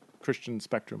theologically in the Christian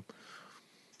spectrum?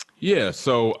 Yeah,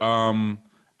 so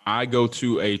I go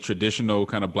to a traditional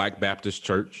kind of Black Baptist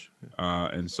church,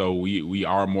 and so we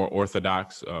are more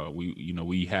orthodox.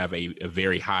 We have a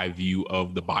very high view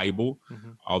of the Bible,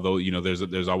 although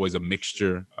there's always a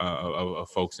mixture of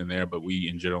folks in there, but we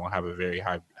in general have a very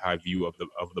high view of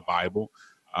the Bible.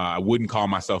 I wouldn't call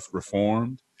myself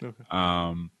Reformed,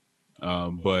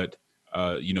 but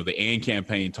the AND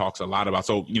campaign talks a lot about,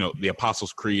 the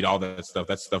Apostles' Creed, all that stuff.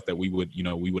 That's stuff that we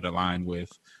would align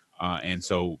with. And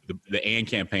so the AND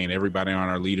campaign, everybody on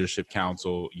our leadership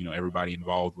council, everybody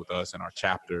involved with us and our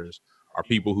chapters are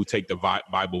people who take the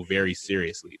Bible very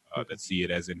seriously, that see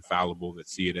it as infallible, that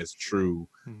see it as true,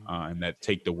 and that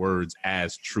take the words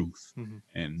as truth.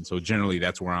 And so generally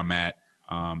that's where I'm at.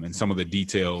 And some of the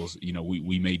details,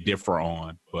 we may differ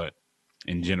on, but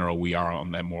in general, we are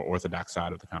on that more orthodox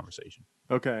side of the conversation.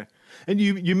 Okay. And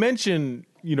you mentioned,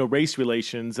 race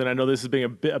relations, and I know this has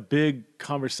been a big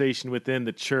conversation within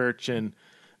the church. And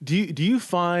do you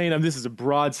find, and this is a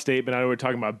broad statement, I know we're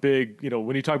talking about big,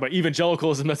 when you talk about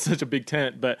evangelicalism, that's such a big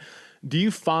tent, but do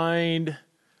you find,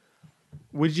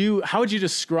 how would you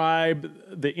describe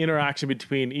the interaction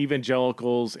between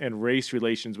evangelicals and race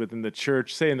relations within the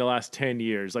church, say in the last 10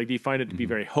 years? Like, do you find it to be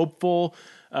very hopeful,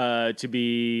 to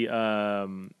be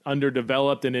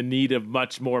underdeveloped and in need of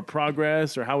much more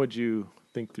progress, or how would you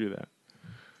think through that?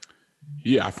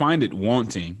 Yeah, I find it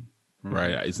wanting,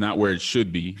 right? It's not where it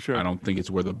should be. Sure. I don't think it's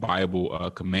where the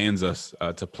Bible commands us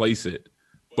to place it,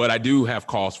 but I do have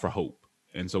cause for hope.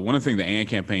 And so one of the things the AND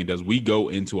campaign does, we go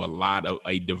into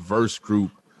a diverse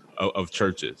group of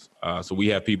churches. So we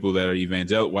have people that are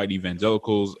white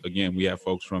evangelicals. Again, we have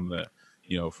folks from the,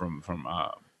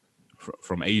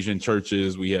 from Asian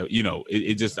churches. We have,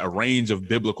 it's just a range of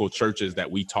biblical churches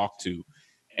that we talk to.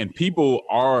 And people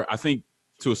are, I think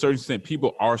to a certain extent,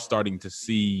 people are starting to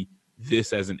see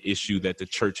this as an issue that the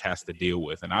church has to deal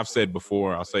with. And I've said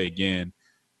before, I'll say again,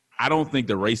 I don't think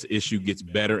the race issue gets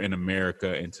better in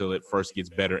America until it first gets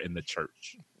better in the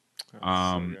church.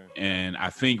 And I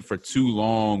think for too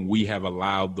long, we have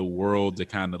allowed the world to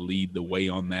kind of lead the way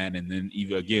on that. And then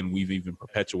we've even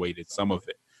perpetuated some of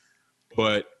it.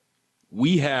 But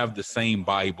we have the same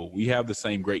Bible. We have the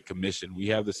same Great Commission. We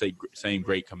have the same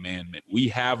Great Commandment. We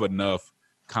have enough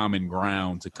common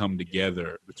ground to come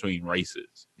together between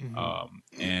races.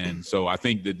 And so I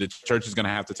think that the church is going to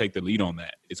have to take the lead on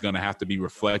that. It's going to have to be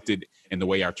reflected in the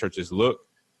way our churches look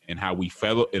and how we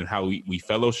we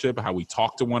fellowship, how we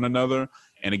talk to one another.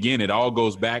 And again, it all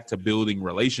goes back to building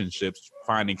relationships,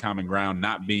 finding common ground,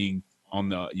 not being on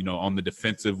the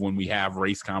defensive when we have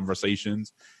race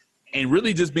conversations, and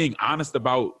really just being honest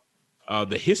about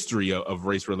the history of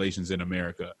race relations in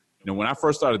America. When I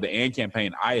first started the AND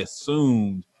campaign, I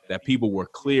assumed that people were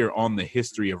clear on the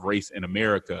history of race in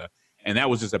America, and that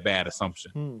was just a bad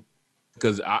assumption.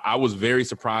 Because I was very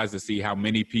surprised to see how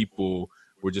many people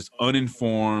were just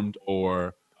uninformed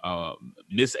or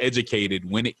miseducated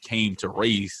when it came to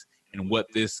race and what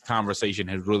this conversation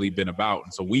has really been about.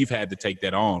 And so we've had to take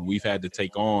that on. We've had to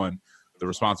take on the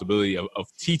responsibility of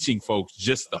teaching folks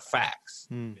just the facts,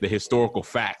 the historical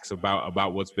facts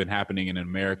about what's been happening in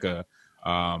America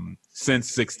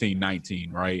since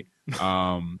 1619, right?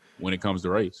 When it comes to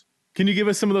race. Can you give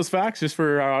us some of those facts just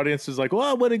for our audiences? Like,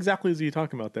 well, what exactly is he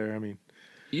talking about there?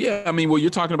 Well, you're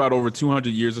talking about over 200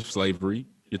 years of slavery.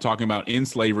 You're talking about in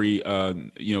slavery,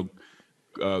 the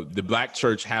Black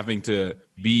church having to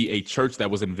be a church that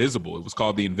was invisible. It was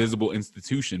called the invisible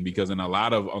institution because on a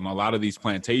lot of these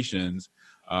plantations,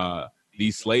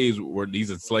 these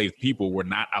enslaved people were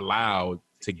not allowed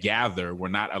to gather, were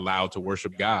not allowed to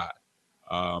worship God.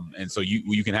 And so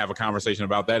you can have a conversation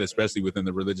about that, especially within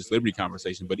the religious liberty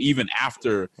conversation. But even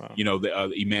after,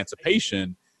 the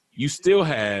emancipation, you still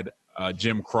had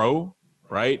Jim Crow,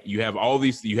 right? You have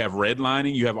you have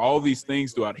redlining, you have all these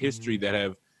things throughout history that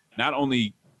have not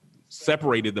only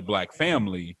separated the Black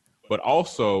family, but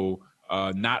also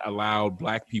not allowed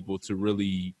Black people to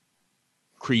really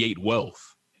create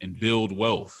wealth and build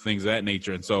wealth, things of that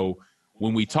nature. And so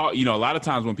when we talk, a lot of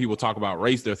times when people talk about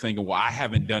race, they're thinking, well, I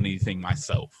haven't done anything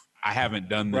myself. I haven't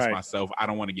done this myself. I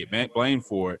don't want to get blamed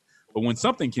for it. But when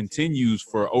something continues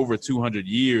for over 200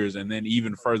 years and then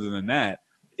even further than that,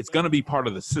 it's going to be part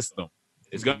of the system.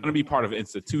 It's going to be part of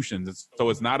institutions. So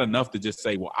it's not enough to just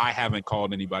say, well, I haven't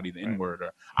called anybody the N-word,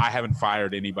 or I haven't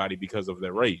fired anybody because of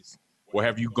their race. Or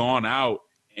have you gone out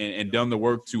and done the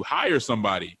work to hire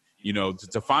somebody,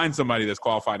 to find somebody that's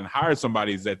qualified and hire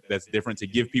somebody that's different, to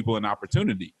give people an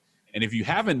opportunity? And if you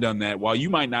haven't done that, while you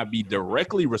might not be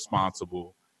directly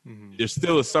responsible, there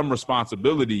still is some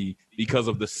responsibility because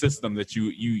of the system that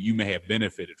you may have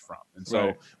benefited from. And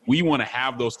so we want to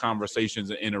have those conversations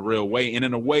in a real way, and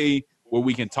in a way where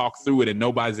we can talk through it and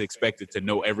nobody's expected to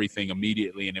know everything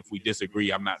immediately. And if we disagree,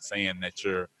 I'm not saying that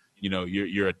you're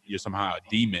somehow a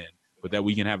demon, but that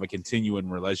we can have a continuing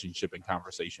relationship and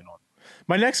conversation on it.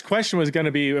 My next question was going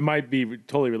to be, it might be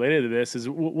totally related to this, is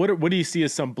what do you see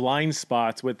as some blind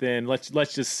spots within, let's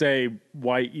just say,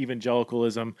 white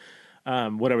evangelicalism,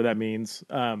 whatever that means,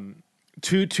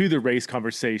 to the race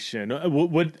conversation?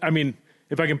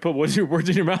 If I can put words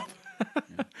in your mouth,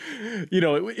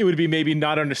 it would be maybe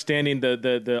not understanding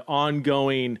the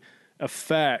ongoing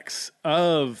effects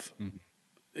of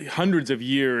hundreds of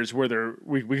years where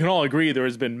we can all agree there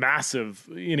has been massive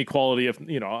inequality of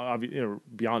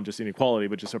beyond just inequality,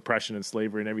 but just oppression and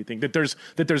slavery and everything, that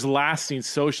there's lasting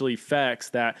social effects,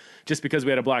 that just because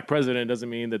we had a Black president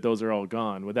doesn't mean that those are all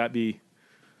gone. Would that be?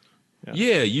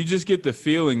 Yeah, you just get the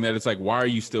feeling that it's like, why are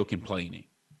you still complaining?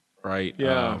 Right.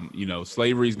 Yeah.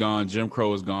 Slavery's gone, Jim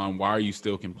Crow is gone. Why are you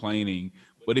still complaining?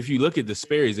 But if you look at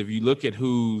disparities, if you look at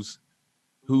who's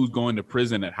going to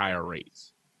prison at higher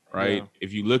rates, right? Yeah.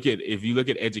 If you look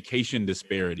at education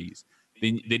disparities,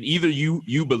 then either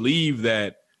you believe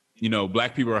that,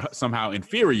 Black people are somehow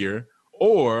inferior,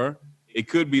 or it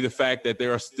could be the fact that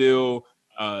there are still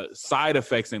side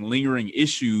effects and lingering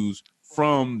issues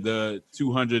from the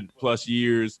 200 plus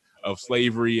years of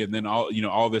slavery, and then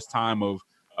all this time of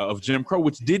Jim Crow,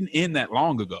 which didn't end that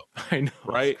long ago. I know,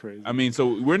 right? Crazy. I mean,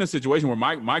 so we're in a situation where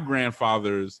my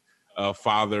grandfather's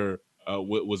father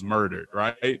was murdered,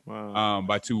 right? Wow.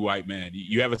 By two white men.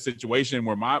 You have a situation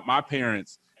where my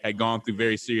parents had gone through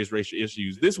very serious racial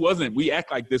issues. We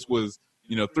act like this was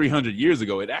 300 years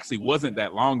ago. It actually wasn't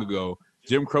that long ago.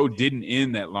 Jim Crow didn't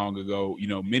end that long ago.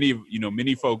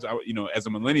 Many folks, as a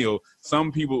millennial,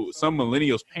 some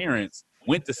millennials' parents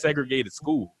went to segregated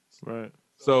schools. Right.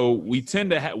 So we tend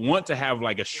to want to have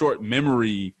like a short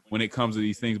memory when it comes to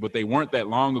these things, but they weren't that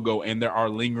long ago, and there are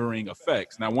lingering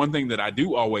effects. Now, one thing that I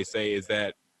do always say is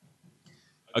that,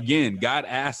 again, God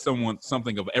asked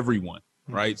something of everyone,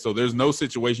 right? So there's no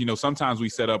situation, sometimes we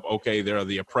set up, okay, there are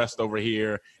the oppressed over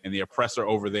here and the oppressor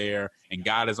over there, and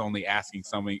God is only asking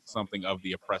something of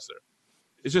the oppressor.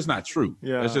 It's just not true.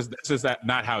 Yeah. That's just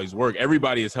not how he's worked.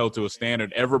 Everybody is held to a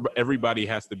standard. Everybody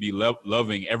has to be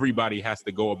loving. Everybody has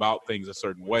to go about things a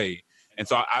certain way. And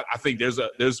so I think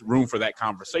there's room for that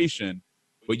conversation.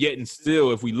 But yet and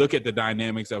still, if we look at the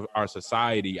dynamics of our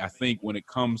society, I think when it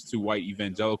comes to white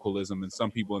evangelicalism and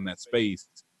some people in that space,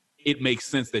 it makes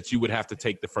sense that you would have to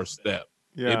take the first step.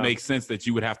 Yeah. It makes sense that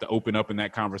you would have to open up in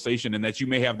that conversation, and that you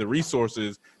may have the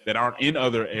resources that aren't in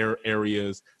other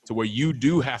areas to where you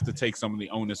do have to take some of the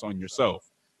onus on yourself.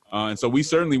 And so we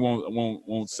certainly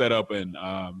won't set up an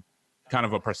kind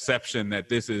of a perception that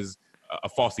this is a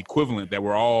false equivalent, that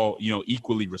we're all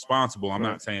equally responsible. I'm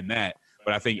not saying that,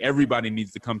 but I think everybody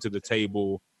needs to come to the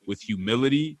table with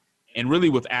humility and really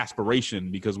with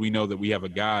aspiration, because we know that we have a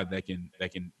God that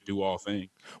can do all things.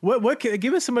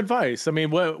 Give us some advice. I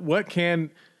mean, what can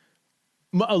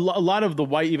a lot of the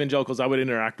white evagelicals I would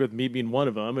interact with, me being one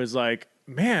of them, is like,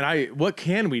 man, what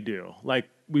can we do? Like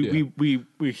we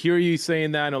hear you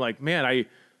saying that, and I'm like, man, it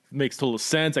makes total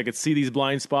sense. I could see these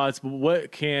blind spots, but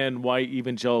what can white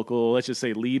evangelical, let's just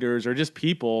say leaders or just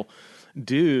people,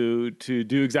 do to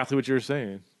do exactly what you're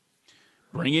saying?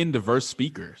 Bring in diverse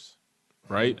speakers.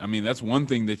 Right. I mean, that's one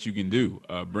thing that you can do.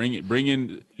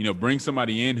 Bring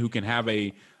somebody in who can have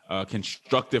a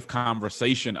constructive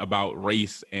conversation about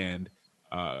race and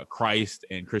Christ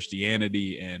and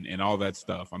Christianity and all that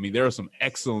stuff. I mean, there are some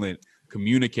excellent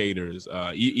communicators,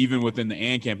 even within the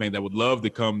AND campaign, that would love to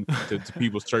come to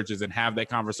people's churches and have that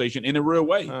conversation in a real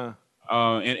way,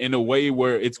 in a way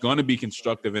where it's going to be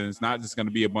constructive and it's not just going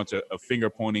to be a bunch of finger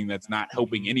pointing that's not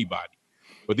helping anybody.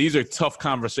 But these are tough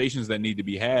conversations that need to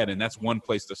be had, and that's one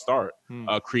place to start.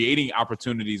 Creating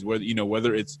opportunities,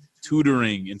 whether it's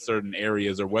tutoring in certain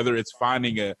areas or whether it's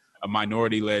finding a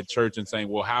minority-led church and saying,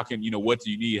 well, how can, what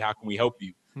do you need? How can we help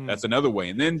you? That's another way.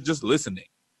 And then just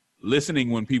listening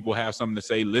when people have something to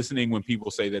say, listening when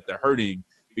people say that they're hurting,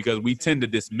 because we tend to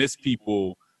dismiss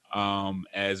people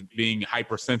as being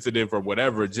hypersensitive or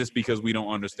whatever, just because we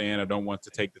don't understand or don't want to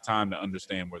take the time to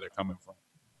understand where they're coming from.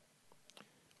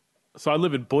 So I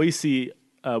live in Boise.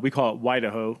 We call it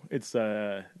Idaho. It's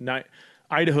Idaho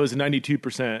is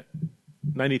 92%,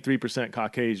 93%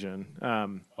 Caucasian.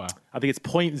 Wow. I think it's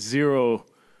 0.8%,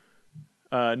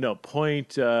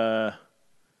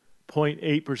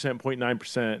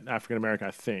 0.9% African American.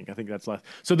 I think that's less.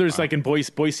 So there's like in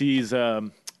Boise's the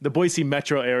Boise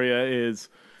metro area is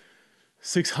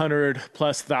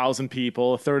 600,000+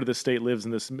 people. A third of the state lives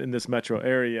in this metro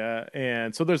area,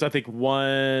 and so there's I think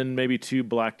one, maybe two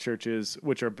black churches,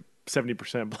 which are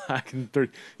 70% black and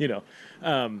 30.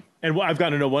 And I've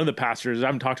gotten to know one of the pastors. I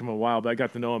haven't talked to him in a while, but I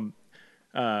got to know him.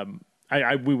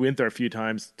 We went there a few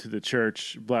times to the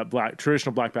church, black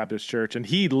traditional Black Baptist church, and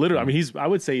he literally, he's I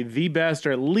would say the best,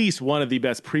 or at least one of the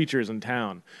best preachers in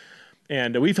town.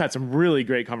 And we've had some really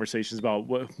great conversations about,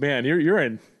 man,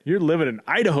 you're living in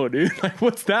Idaho, dude. Like,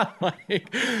 what's that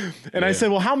like? And I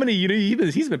said, well, how many?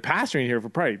 He's been pastoring here for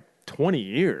probably 20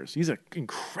 years. He's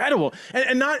incredible,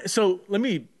 and not so.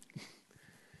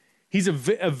 He's a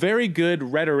very good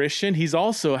rhetorician. He's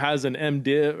also has an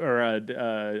MDiv or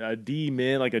a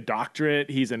D-Min, like a doctorate.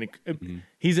 He's a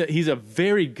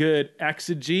very good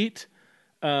exegete.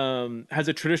 Has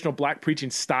a traditional black preaching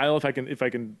style. If I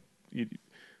can.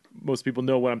 Most people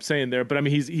know what I'm saying there, but I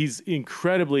mean, he's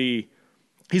incredibly,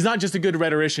 he's not just a good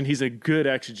rhetorician, he's a good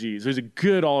exegete. So he's a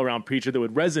good all around preacher that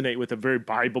would resonate with a very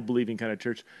Bible believing kind of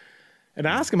church. And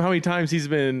I asked him how many times he's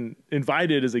been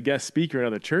invited as a guest speaker in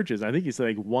other churches. I think he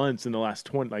said once in the last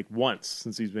 20, once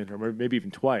since he's been here, or maybe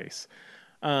even twice.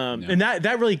 And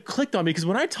that really clicked on me, because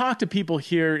when I talk to people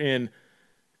here in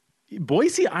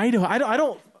Boise, Idaho, I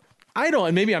don't,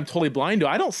 and maybe I'm totally blind to it,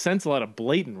 I don't sense a lot of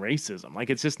blatant racism. Like,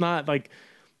 it's just not like,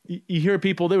 you hear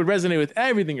people, they would resonate with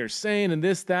everything you're saying and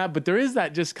this, that, but there is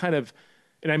that just kind of,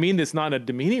 and I mean this not in a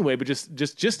demeaning way, but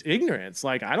just ignorance.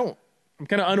 Like, I'm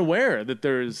kind of unaware that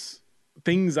there's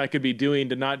things I could be doing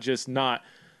to not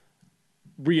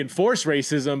reinforce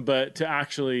racism, but to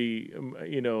actually,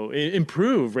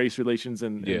 improve race relations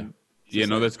and Yeah,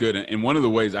 no, that's good. And one of the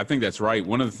ways, I think that's right.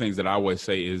 One of the things that I always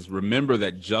say is remember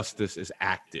that justice is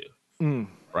active,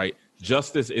 right?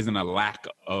 Justice isn't a lack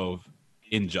of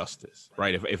injustice,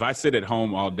 right? If I sit at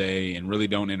home all day and really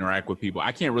don't interact with people,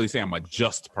 I can't really say I'm a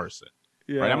just person,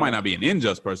 right? I might not be an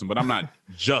unjust person, but I'm not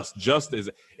just. Just is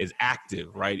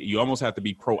active, right? You almost have to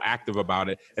be proactive about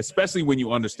it, especially when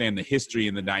you understand the history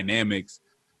and the dynamics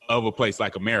of a place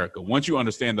like America. Once you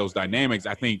understand those dynamics,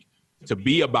 I think to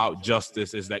be about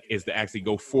justice is to actually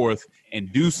go forth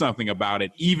and do something about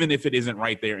it, even if it isn't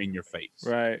right there in your face.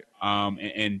 Right.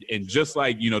 And just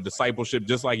like, discipleship,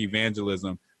 just like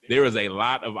evangelism, there is a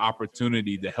lot of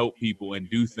opportunity to help people and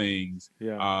do things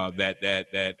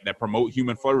that promote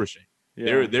human flourishing.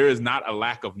 Yeah. There is not a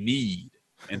lack of need.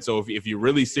 And so if you're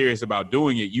really serious about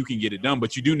doing it, you can get it done,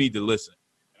 but you do need to listen.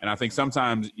 And I think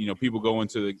sometimes, people go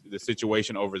into the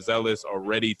situation overzealous or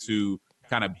ready to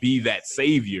kind of be that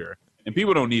savior. And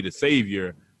people don't need a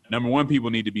savior. Number one,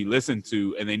 people need to be listened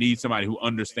to, and they need somebody who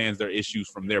understands their issues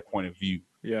from their point of view.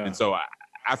 Yeah. And so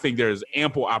I think there's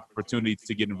ample opportunity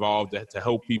to get involved to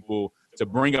help people, to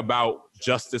bring about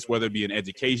justice, whether it be in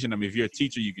education. I mean, if you're a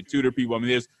teacher, you can tutor people. I mean,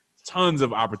 there's tons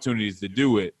of opportunities to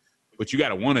do it, but you got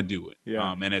to want to do it.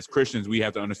 Yeah. And as Christians, we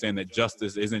have to understand that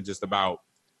justice isn't just about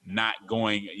not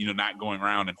going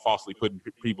around and falsely putting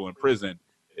people in prison.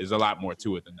 There's a lot more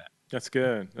to it than that. That's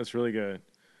good. That's really good.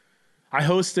 I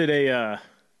hosted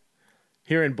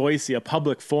here in Boise, a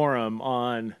public forum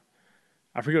on,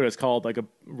 I forget what it's called, like a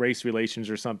race relations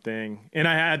or something. And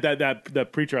I had the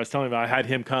preacher I was telling you about, I had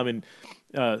him come and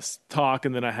talk,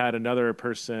 and then I had another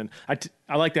person.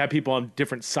 I like to have people on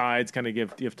different sides kind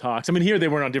of give talks. I mean, here they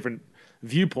weren't on different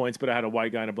viewpoints, but I had a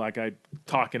white guy and a black guy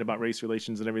talking about race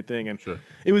relations and everything. And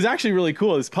It was actually really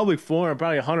cool. This public forum,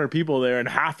 probably 100 people there, and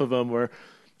half of them were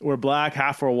black,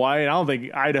 half were white. And I don't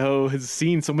think Idaho has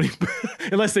seen so many,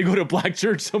 unless they go to a black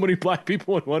church, so many black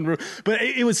people in one room. But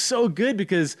it was so good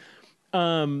because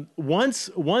once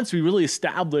we really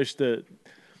established the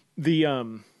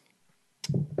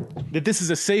that this is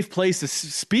a safe place to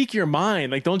speak your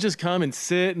mind. Like, don't just come and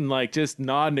sit and like just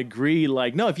nod and agree.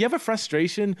 Like, no, if you have a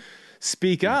frustration,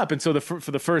 speak up. And so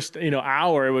for the first,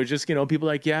 hour, it was just, people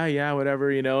like, yeah,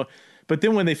 whatever. But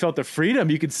then when they felt the freedom,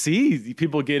 you could see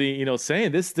people getting,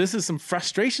 saying this is some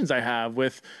frustrations I have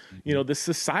with, this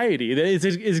society. It's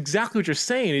exactly what you're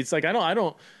saying. It's like,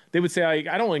 they would say,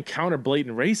 I don't encounter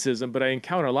blatant racism, but I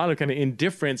encounter a lot of kind of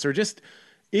indifference or just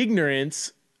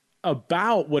ignorance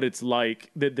about what it's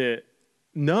like we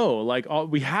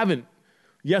haven't,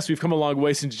 yes, we've come a long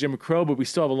way since Jim Crow, but we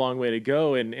still have a long way to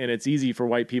go. And it's easy for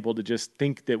white people to just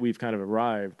think that we've kind of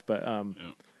arrived. But,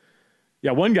 yeah,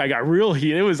 one guy got real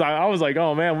heat. I was like,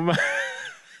 oh man,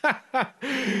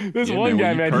 this one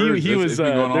guy, man, he was it's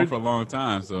been going on for a long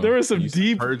time. So there was some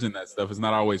deep purging that stuff. It's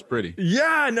not always pretty.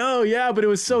 Yeah, but it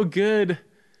was so good.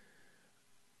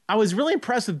 I was really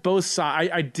impressed with both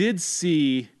sides. I did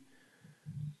see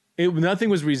nothing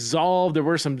was resolved. There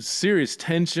were some serious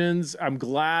tensions. I'm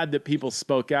glad that people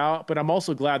spoke out, but I'm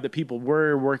also glad that people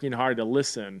were working hard to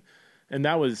listen. And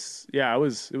that was,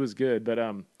 it was good. But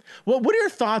what are your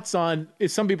thoughts on, if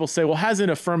some people say, well,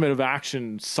 hasn't affirmative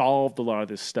action solved a lot of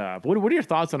this stuff? What are your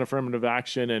thoughts on affirmative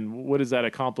action, and what does that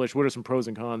accomplish? What are some pros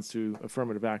and cons to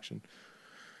affirmative action?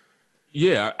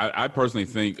 Yeah, I personally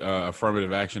think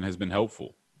affirmative action has been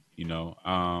helpful.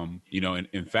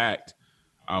 In fact,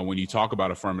 when you talk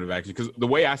about affirmative action, because the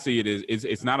way I see it is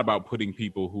it's not about putting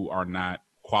people who are not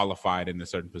qualified in a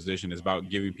certain position. It's about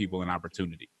giving people an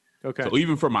opportunity. Okay. So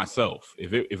even for myself,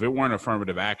 if it weren't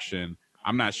affirmative action,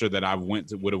 I'm not sure that I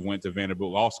would have went to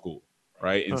Vanderbilt Law School,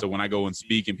 right? And so when I go and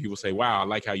speak and people say, wow, I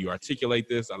like how you articulate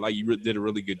this. I like you did a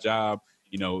really good job.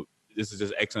 This is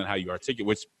just excellent how you articulate,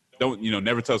 which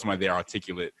never tell somebody they're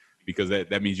articulate, because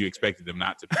that means you expected them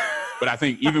not to be. But I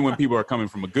think even when people are coming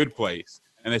from a good place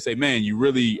and they say, man, you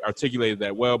really articulated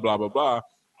that well, blah, blah, blah.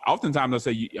 Oftentimes they'll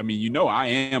say, I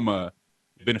am a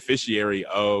beneficiary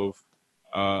of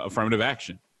affirmative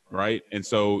action, right? And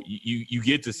so you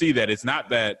get to see that it's not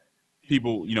that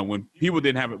people, when people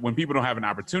don't have an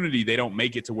opportunity, they don't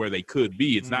make it to where they could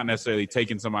be. It's not necessarily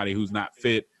taking somebody who's not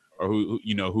fit or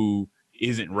who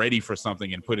isn't ready for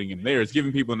something and putting them there. It's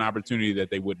giving people an opportunity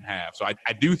that they wouldn't have. So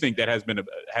I do think that has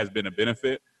been a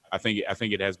benefit. I think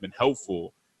it has been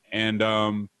helpful. And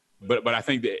but I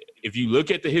think that if you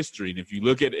look at the history and if you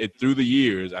look at it through the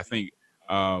years, I think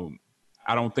I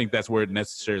don't think that's where it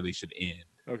necessarily should end.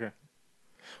 Okay.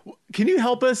 Can you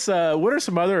help us? What are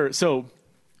some other? So,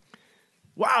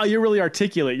 wow, you're really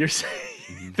articulate. You're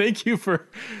saying, thank you for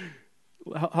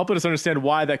helping us understand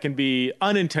why that can be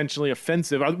unintentionally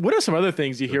offensive. What are some other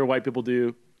things you hear white people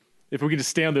do? If we can just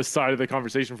stay on this side of the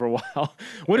conversation for a while,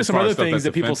 what are some other things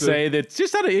that people say that's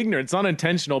just out of ignorance, not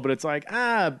intentional, but it's like,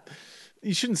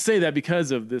 you shouldn't say that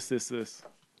because of this.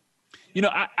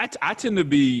 I tend to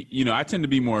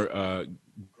be more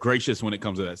gracious when it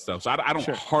comes to that stuff. So I don't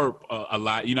harp a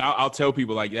lot. I'll tell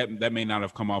people like that may not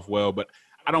have come off well, but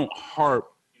I don't harp.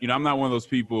 I'm not one of those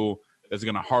people that's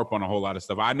going to harp on a whole lot of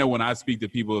stuff. I know when I speak to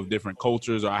people of different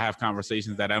cultures or I have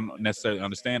conversations that I don't necessarily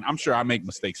understand, I'm sure I make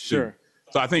mistakes too.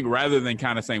 So I think rather than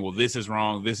kind of saying, well, this is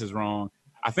wrong,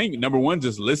 I think number one,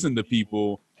 just listen to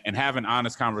people and have an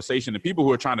honest conversation. The people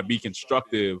who are trying to be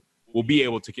constructive will be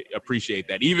able to appreciate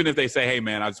that. Even if they say, hey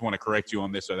man, I just want to correct you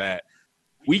on this or that,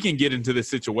 we can get into this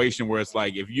situation where it's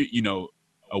like, if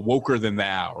a woker than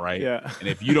thou, right? Yeah. And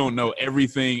if you don't know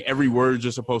everything, every word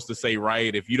you're supposed to say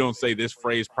right, if you don't say this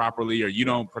phrase properly or you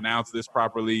don't pronounce this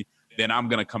properly, then I'm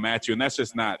going to come at you. And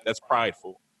that's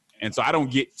prideful. And so I don't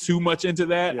get too much into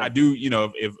that. Yeah. I do,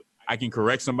 if I can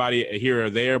correct somebody here or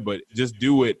there, but just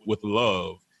do it with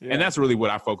love. Yeah. And that's really what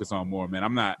I focus on more, man.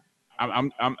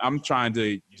 I'm trying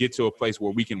to get to a place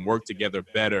where we can work together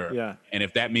better. Yeah. And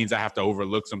if that means I have to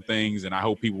overlook some things, and I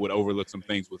hope people would overlook some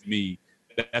things with me,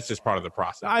 that's just part of the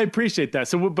process. I appreciate that.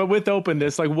 So, but with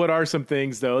openness, like what are some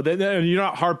things though that you're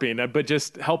not harping, but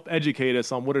just help educate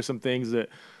us on what are some things that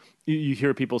you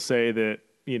hear people say that,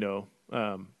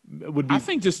 would be. I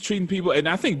think just treating people, and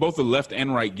I think both the left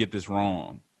and right get this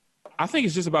wrong. I think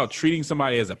it's just about treating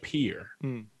somebody as a peer,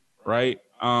 right?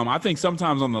 I think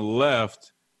sometimes on the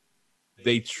left,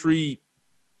 they treat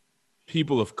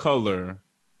people of color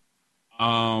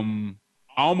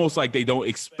almost like they don't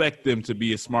expect them to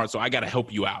be as smart. So I got to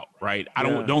help you out, right?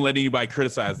 Don't let anybody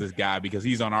criticize this guy because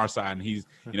he's on our side and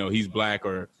he's black,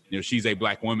 or she's a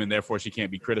black woman, therefore she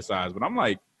can't be criticized. But I'm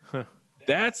like,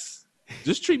 that's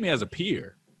just treat me as a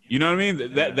peer. You know what I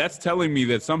mean? That's telling me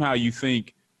that somehow you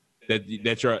think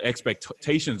that your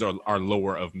expectations are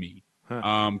lower of me.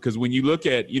 Because when you look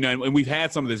at, and we've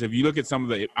had some of this, if you look at some of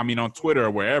the, on Twitter or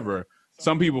wherever,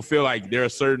 some people feel like there are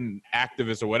certain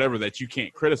activists or whatever that you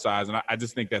can't criticize. And I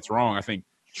just think that's wrong. I think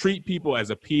treat people as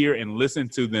a peer and listen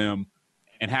to them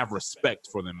and have respect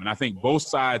for them. And I think both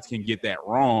sides can get that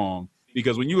wrong,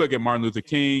 because when you look at Martin Luther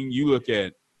King, you look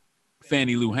at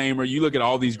Fannie Lou Hamer, you look at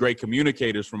all these great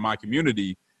communicators from my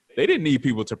community, they didn't need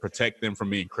people to protect them from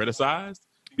being criticized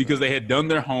because they had done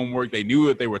their homework. They knew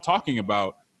what they were talking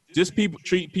about. Just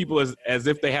treat people as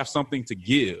if they have something to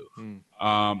give,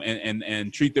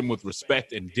 and treat them with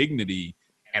respect and dignity.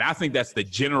 And I think that's the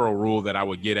general rule that I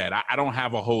would get at. I don't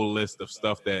have a whole list of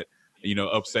stuff that,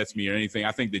 upsets me or anything.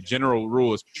 I think the general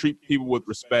rule is treat people with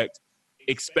respect,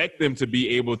 expect them to be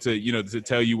able to, to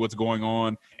tell you what's going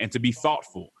on and to be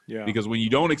thoughtful. Yeah. Because when you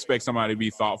don't expect somebody to be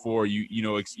thoughtful, or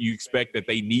you expect that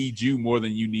they need you more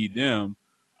than you need them,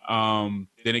 then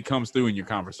it comes through in your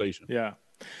conversation. Yeah.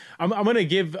 I'm going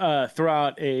to throw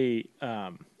out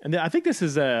and I think this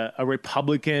is a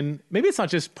Republican, maybe it's not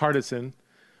just partisan,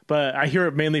 but I hear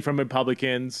it mainly from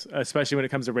Republicans, especially when it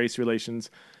comes to race relations.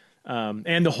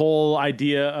 And the whole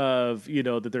idea of,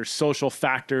 that there's social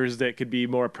factors that could be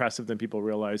more oppressive than people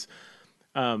realize.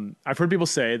 I've heard people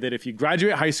say that if you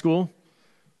graduate high school,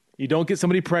 you don't get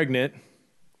somebody pregnant,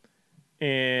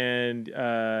 and,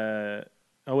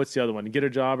 what's the other one? Get a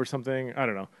job or something? I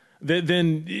don't know.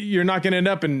 Then you're not going to end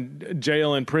up in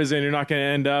jail and prison. You're not going to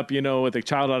end up, with a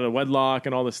child out of wedlock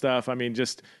and all this stuff. I mean,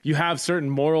 just you have certain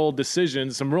moral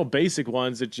decisions, some real basic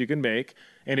ones that you can make.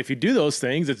 And if you do those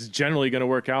things, it's generally going to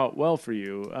work out well for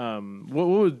you. What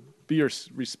would be your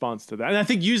response to that? And I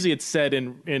think usually it's said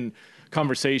in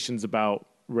conversations about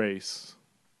race.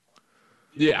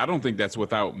 Yeah, I don't think that's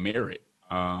without merit.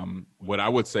 What I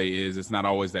would say is it's not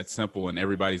always that simple, and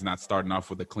everybody's not starting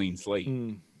off with a clean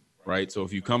slate. Right. So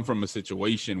if you come from a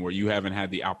situation where you haven't had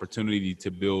the opportunity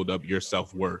to build up your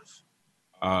self-worth,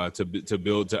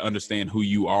 to understand who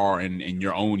you are and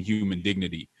your own human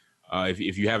dignity,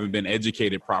 if you haven't been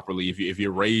educated properly, if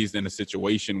you're raised in a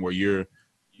situation where you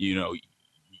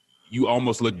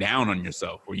almost look down on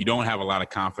yourself, where you don't have a lot of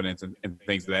confidence and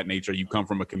things of that nature, you come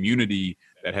from a community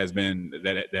that has been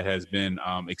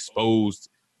exposed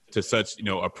to such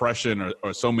oppression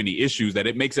or so many issues that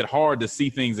it makes it hard to see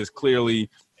things as clearly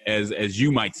as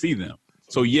you might see them.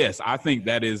 So yes, I think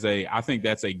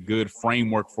that's a good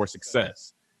framework for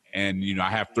success. And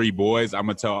I have 3 boys. I'm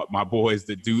gonna tell my boys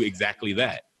to do exactly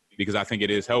that, because I think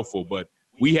it is helpful. But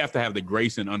we have to have the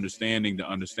grace and understanding to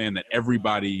understand that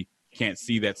everybody can't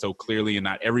see that so clearly, and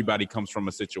not everybody comes from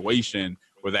a situation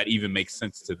where that even makes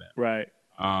sense to them. Right.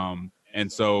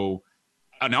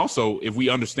 And also, if we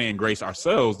understand grace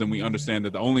ourselves, then we understand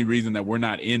that the only reason that we're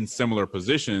not in similar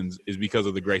positions is because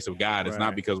of the grace of God. It's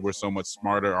not because we're so much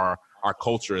smarter, or our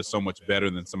culture is so much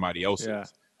better than somebody else's. Yeah.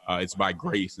 It's by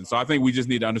grace. And so I think we just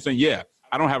need to understand,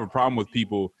 I don't have a problem with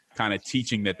people kind of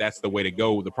teaching that that's the way to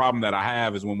go. The problem that I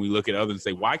have is when we look at others and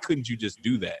say, why couldn't you just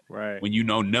do that? Right. When you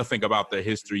know nothing about their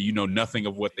history, you know nothing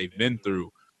of what they've been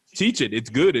through. Teach it. It's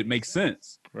good. It makes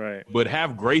sense. Right. But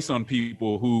have grace on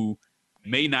people who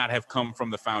may not have come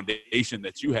from the foundation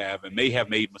that you have and may have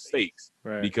made mistakes.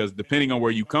 Right. Because depending on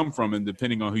where you come from and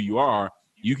depending on who you are,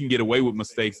 you can get away with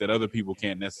mistakes that other people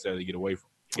can't necessarily get away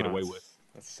with.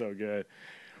 That's so good.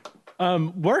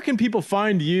 Where can people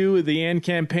find you, the AND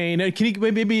campaign? Can you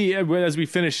maybe as we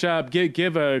finish up,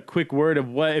 give a quick word of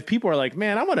what, if people are like,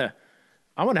 man, I want to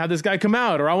have this guy come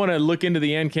out, or I want to look into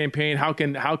the AND campaign. How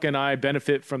can I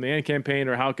benefit from the AND campaign,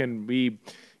 or how can we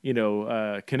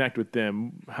connect with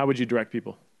them? How would you direct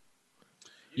people?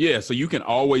 Yeah, so you can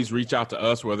always reach out to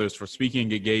us, whether it's for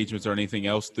speaking engagements or anything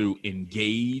else, through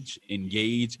engage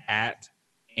at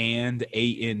AND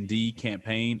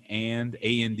campaign and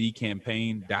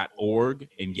andcampaign.org,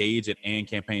 engage at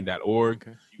andcampaign.org.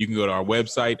 Okay. You can go to our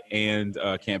website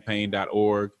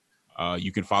campaign.org.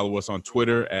 You can follow us on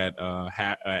Twitter at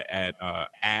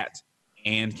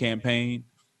andcampaign.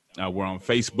 We're on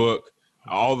Facebook,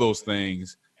 all those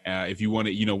things. If you want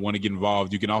to get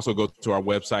involved, you can also go to our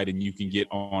website and you can get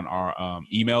on our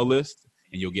email list,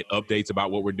 and you'll get updates about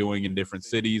what we're doing in different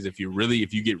cities. If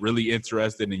you get really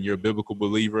interested and you're a biblical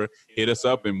believer, hit us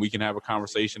up and we can have a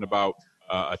conversation about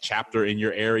a chapter in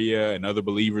your area and other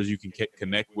believers you can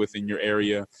connect with in your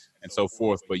area and so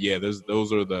forth. But yeah,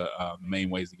 those are the main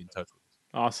ways to get in touch with us.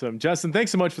 Awesome. Justin,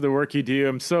 thanks so much for the work you do.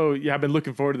 I've been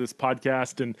looking forward to this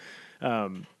podcast, and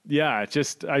I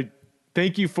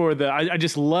thank you for I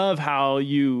just love how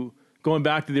you, going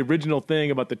back to the original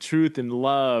thing about the truth and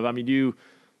love. I mean, you,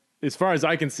 as far as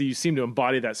I can see, you seem to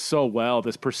embody that so well,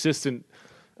 this persistent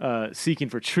seeking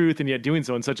for truth, and yet doing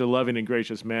so in such a loving and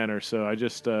gracious manner. So I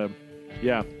just, I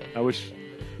wish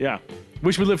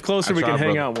we lived closer. We can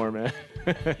hang out more, man.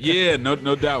 Yeah,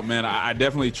 no doubt, man. I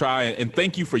definitely try, and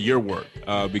thank you for your work,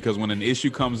 because when an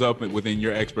issue comes up within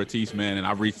your expertise, man, and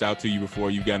I've reached out to you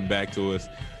before, you've gotten back to us.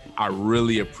 I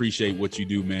really appreciate what you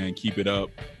do, man. Keep it up.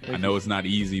 I know it's not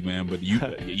easy, man, but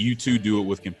you too do it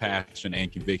with compassion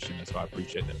and conviction, and so I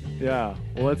appreciate that. Yeah.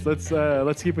 Well,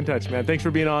 let's keep in touch, man. Thanks for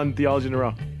being on Theology in a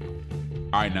Row.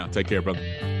 All right, now take care, brother.